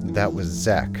 That was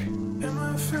Zach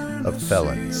of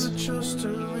Felons.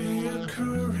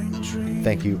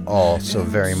 Thank you all so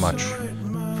very much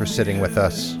for sitting with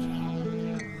us,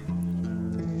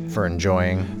 for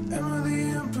enjoying,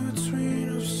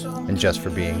 and just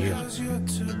for being you.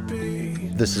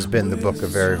 This has been the Book of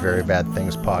Very, Very Bad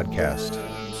Things podcast.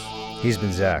 He's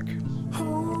been Zach.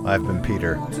 I've been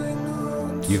Peter.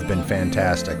 You've been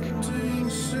fantastic.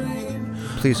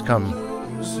 Please come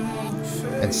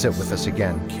and sit with us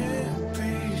again.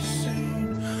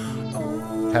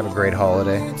 Have a great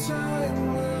holiday.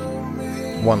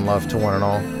 One love to one and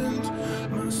all.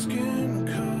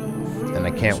 And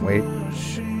I can't wait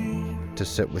to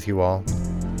sit with you all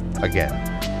again.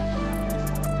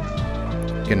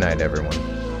 Good night, everyone.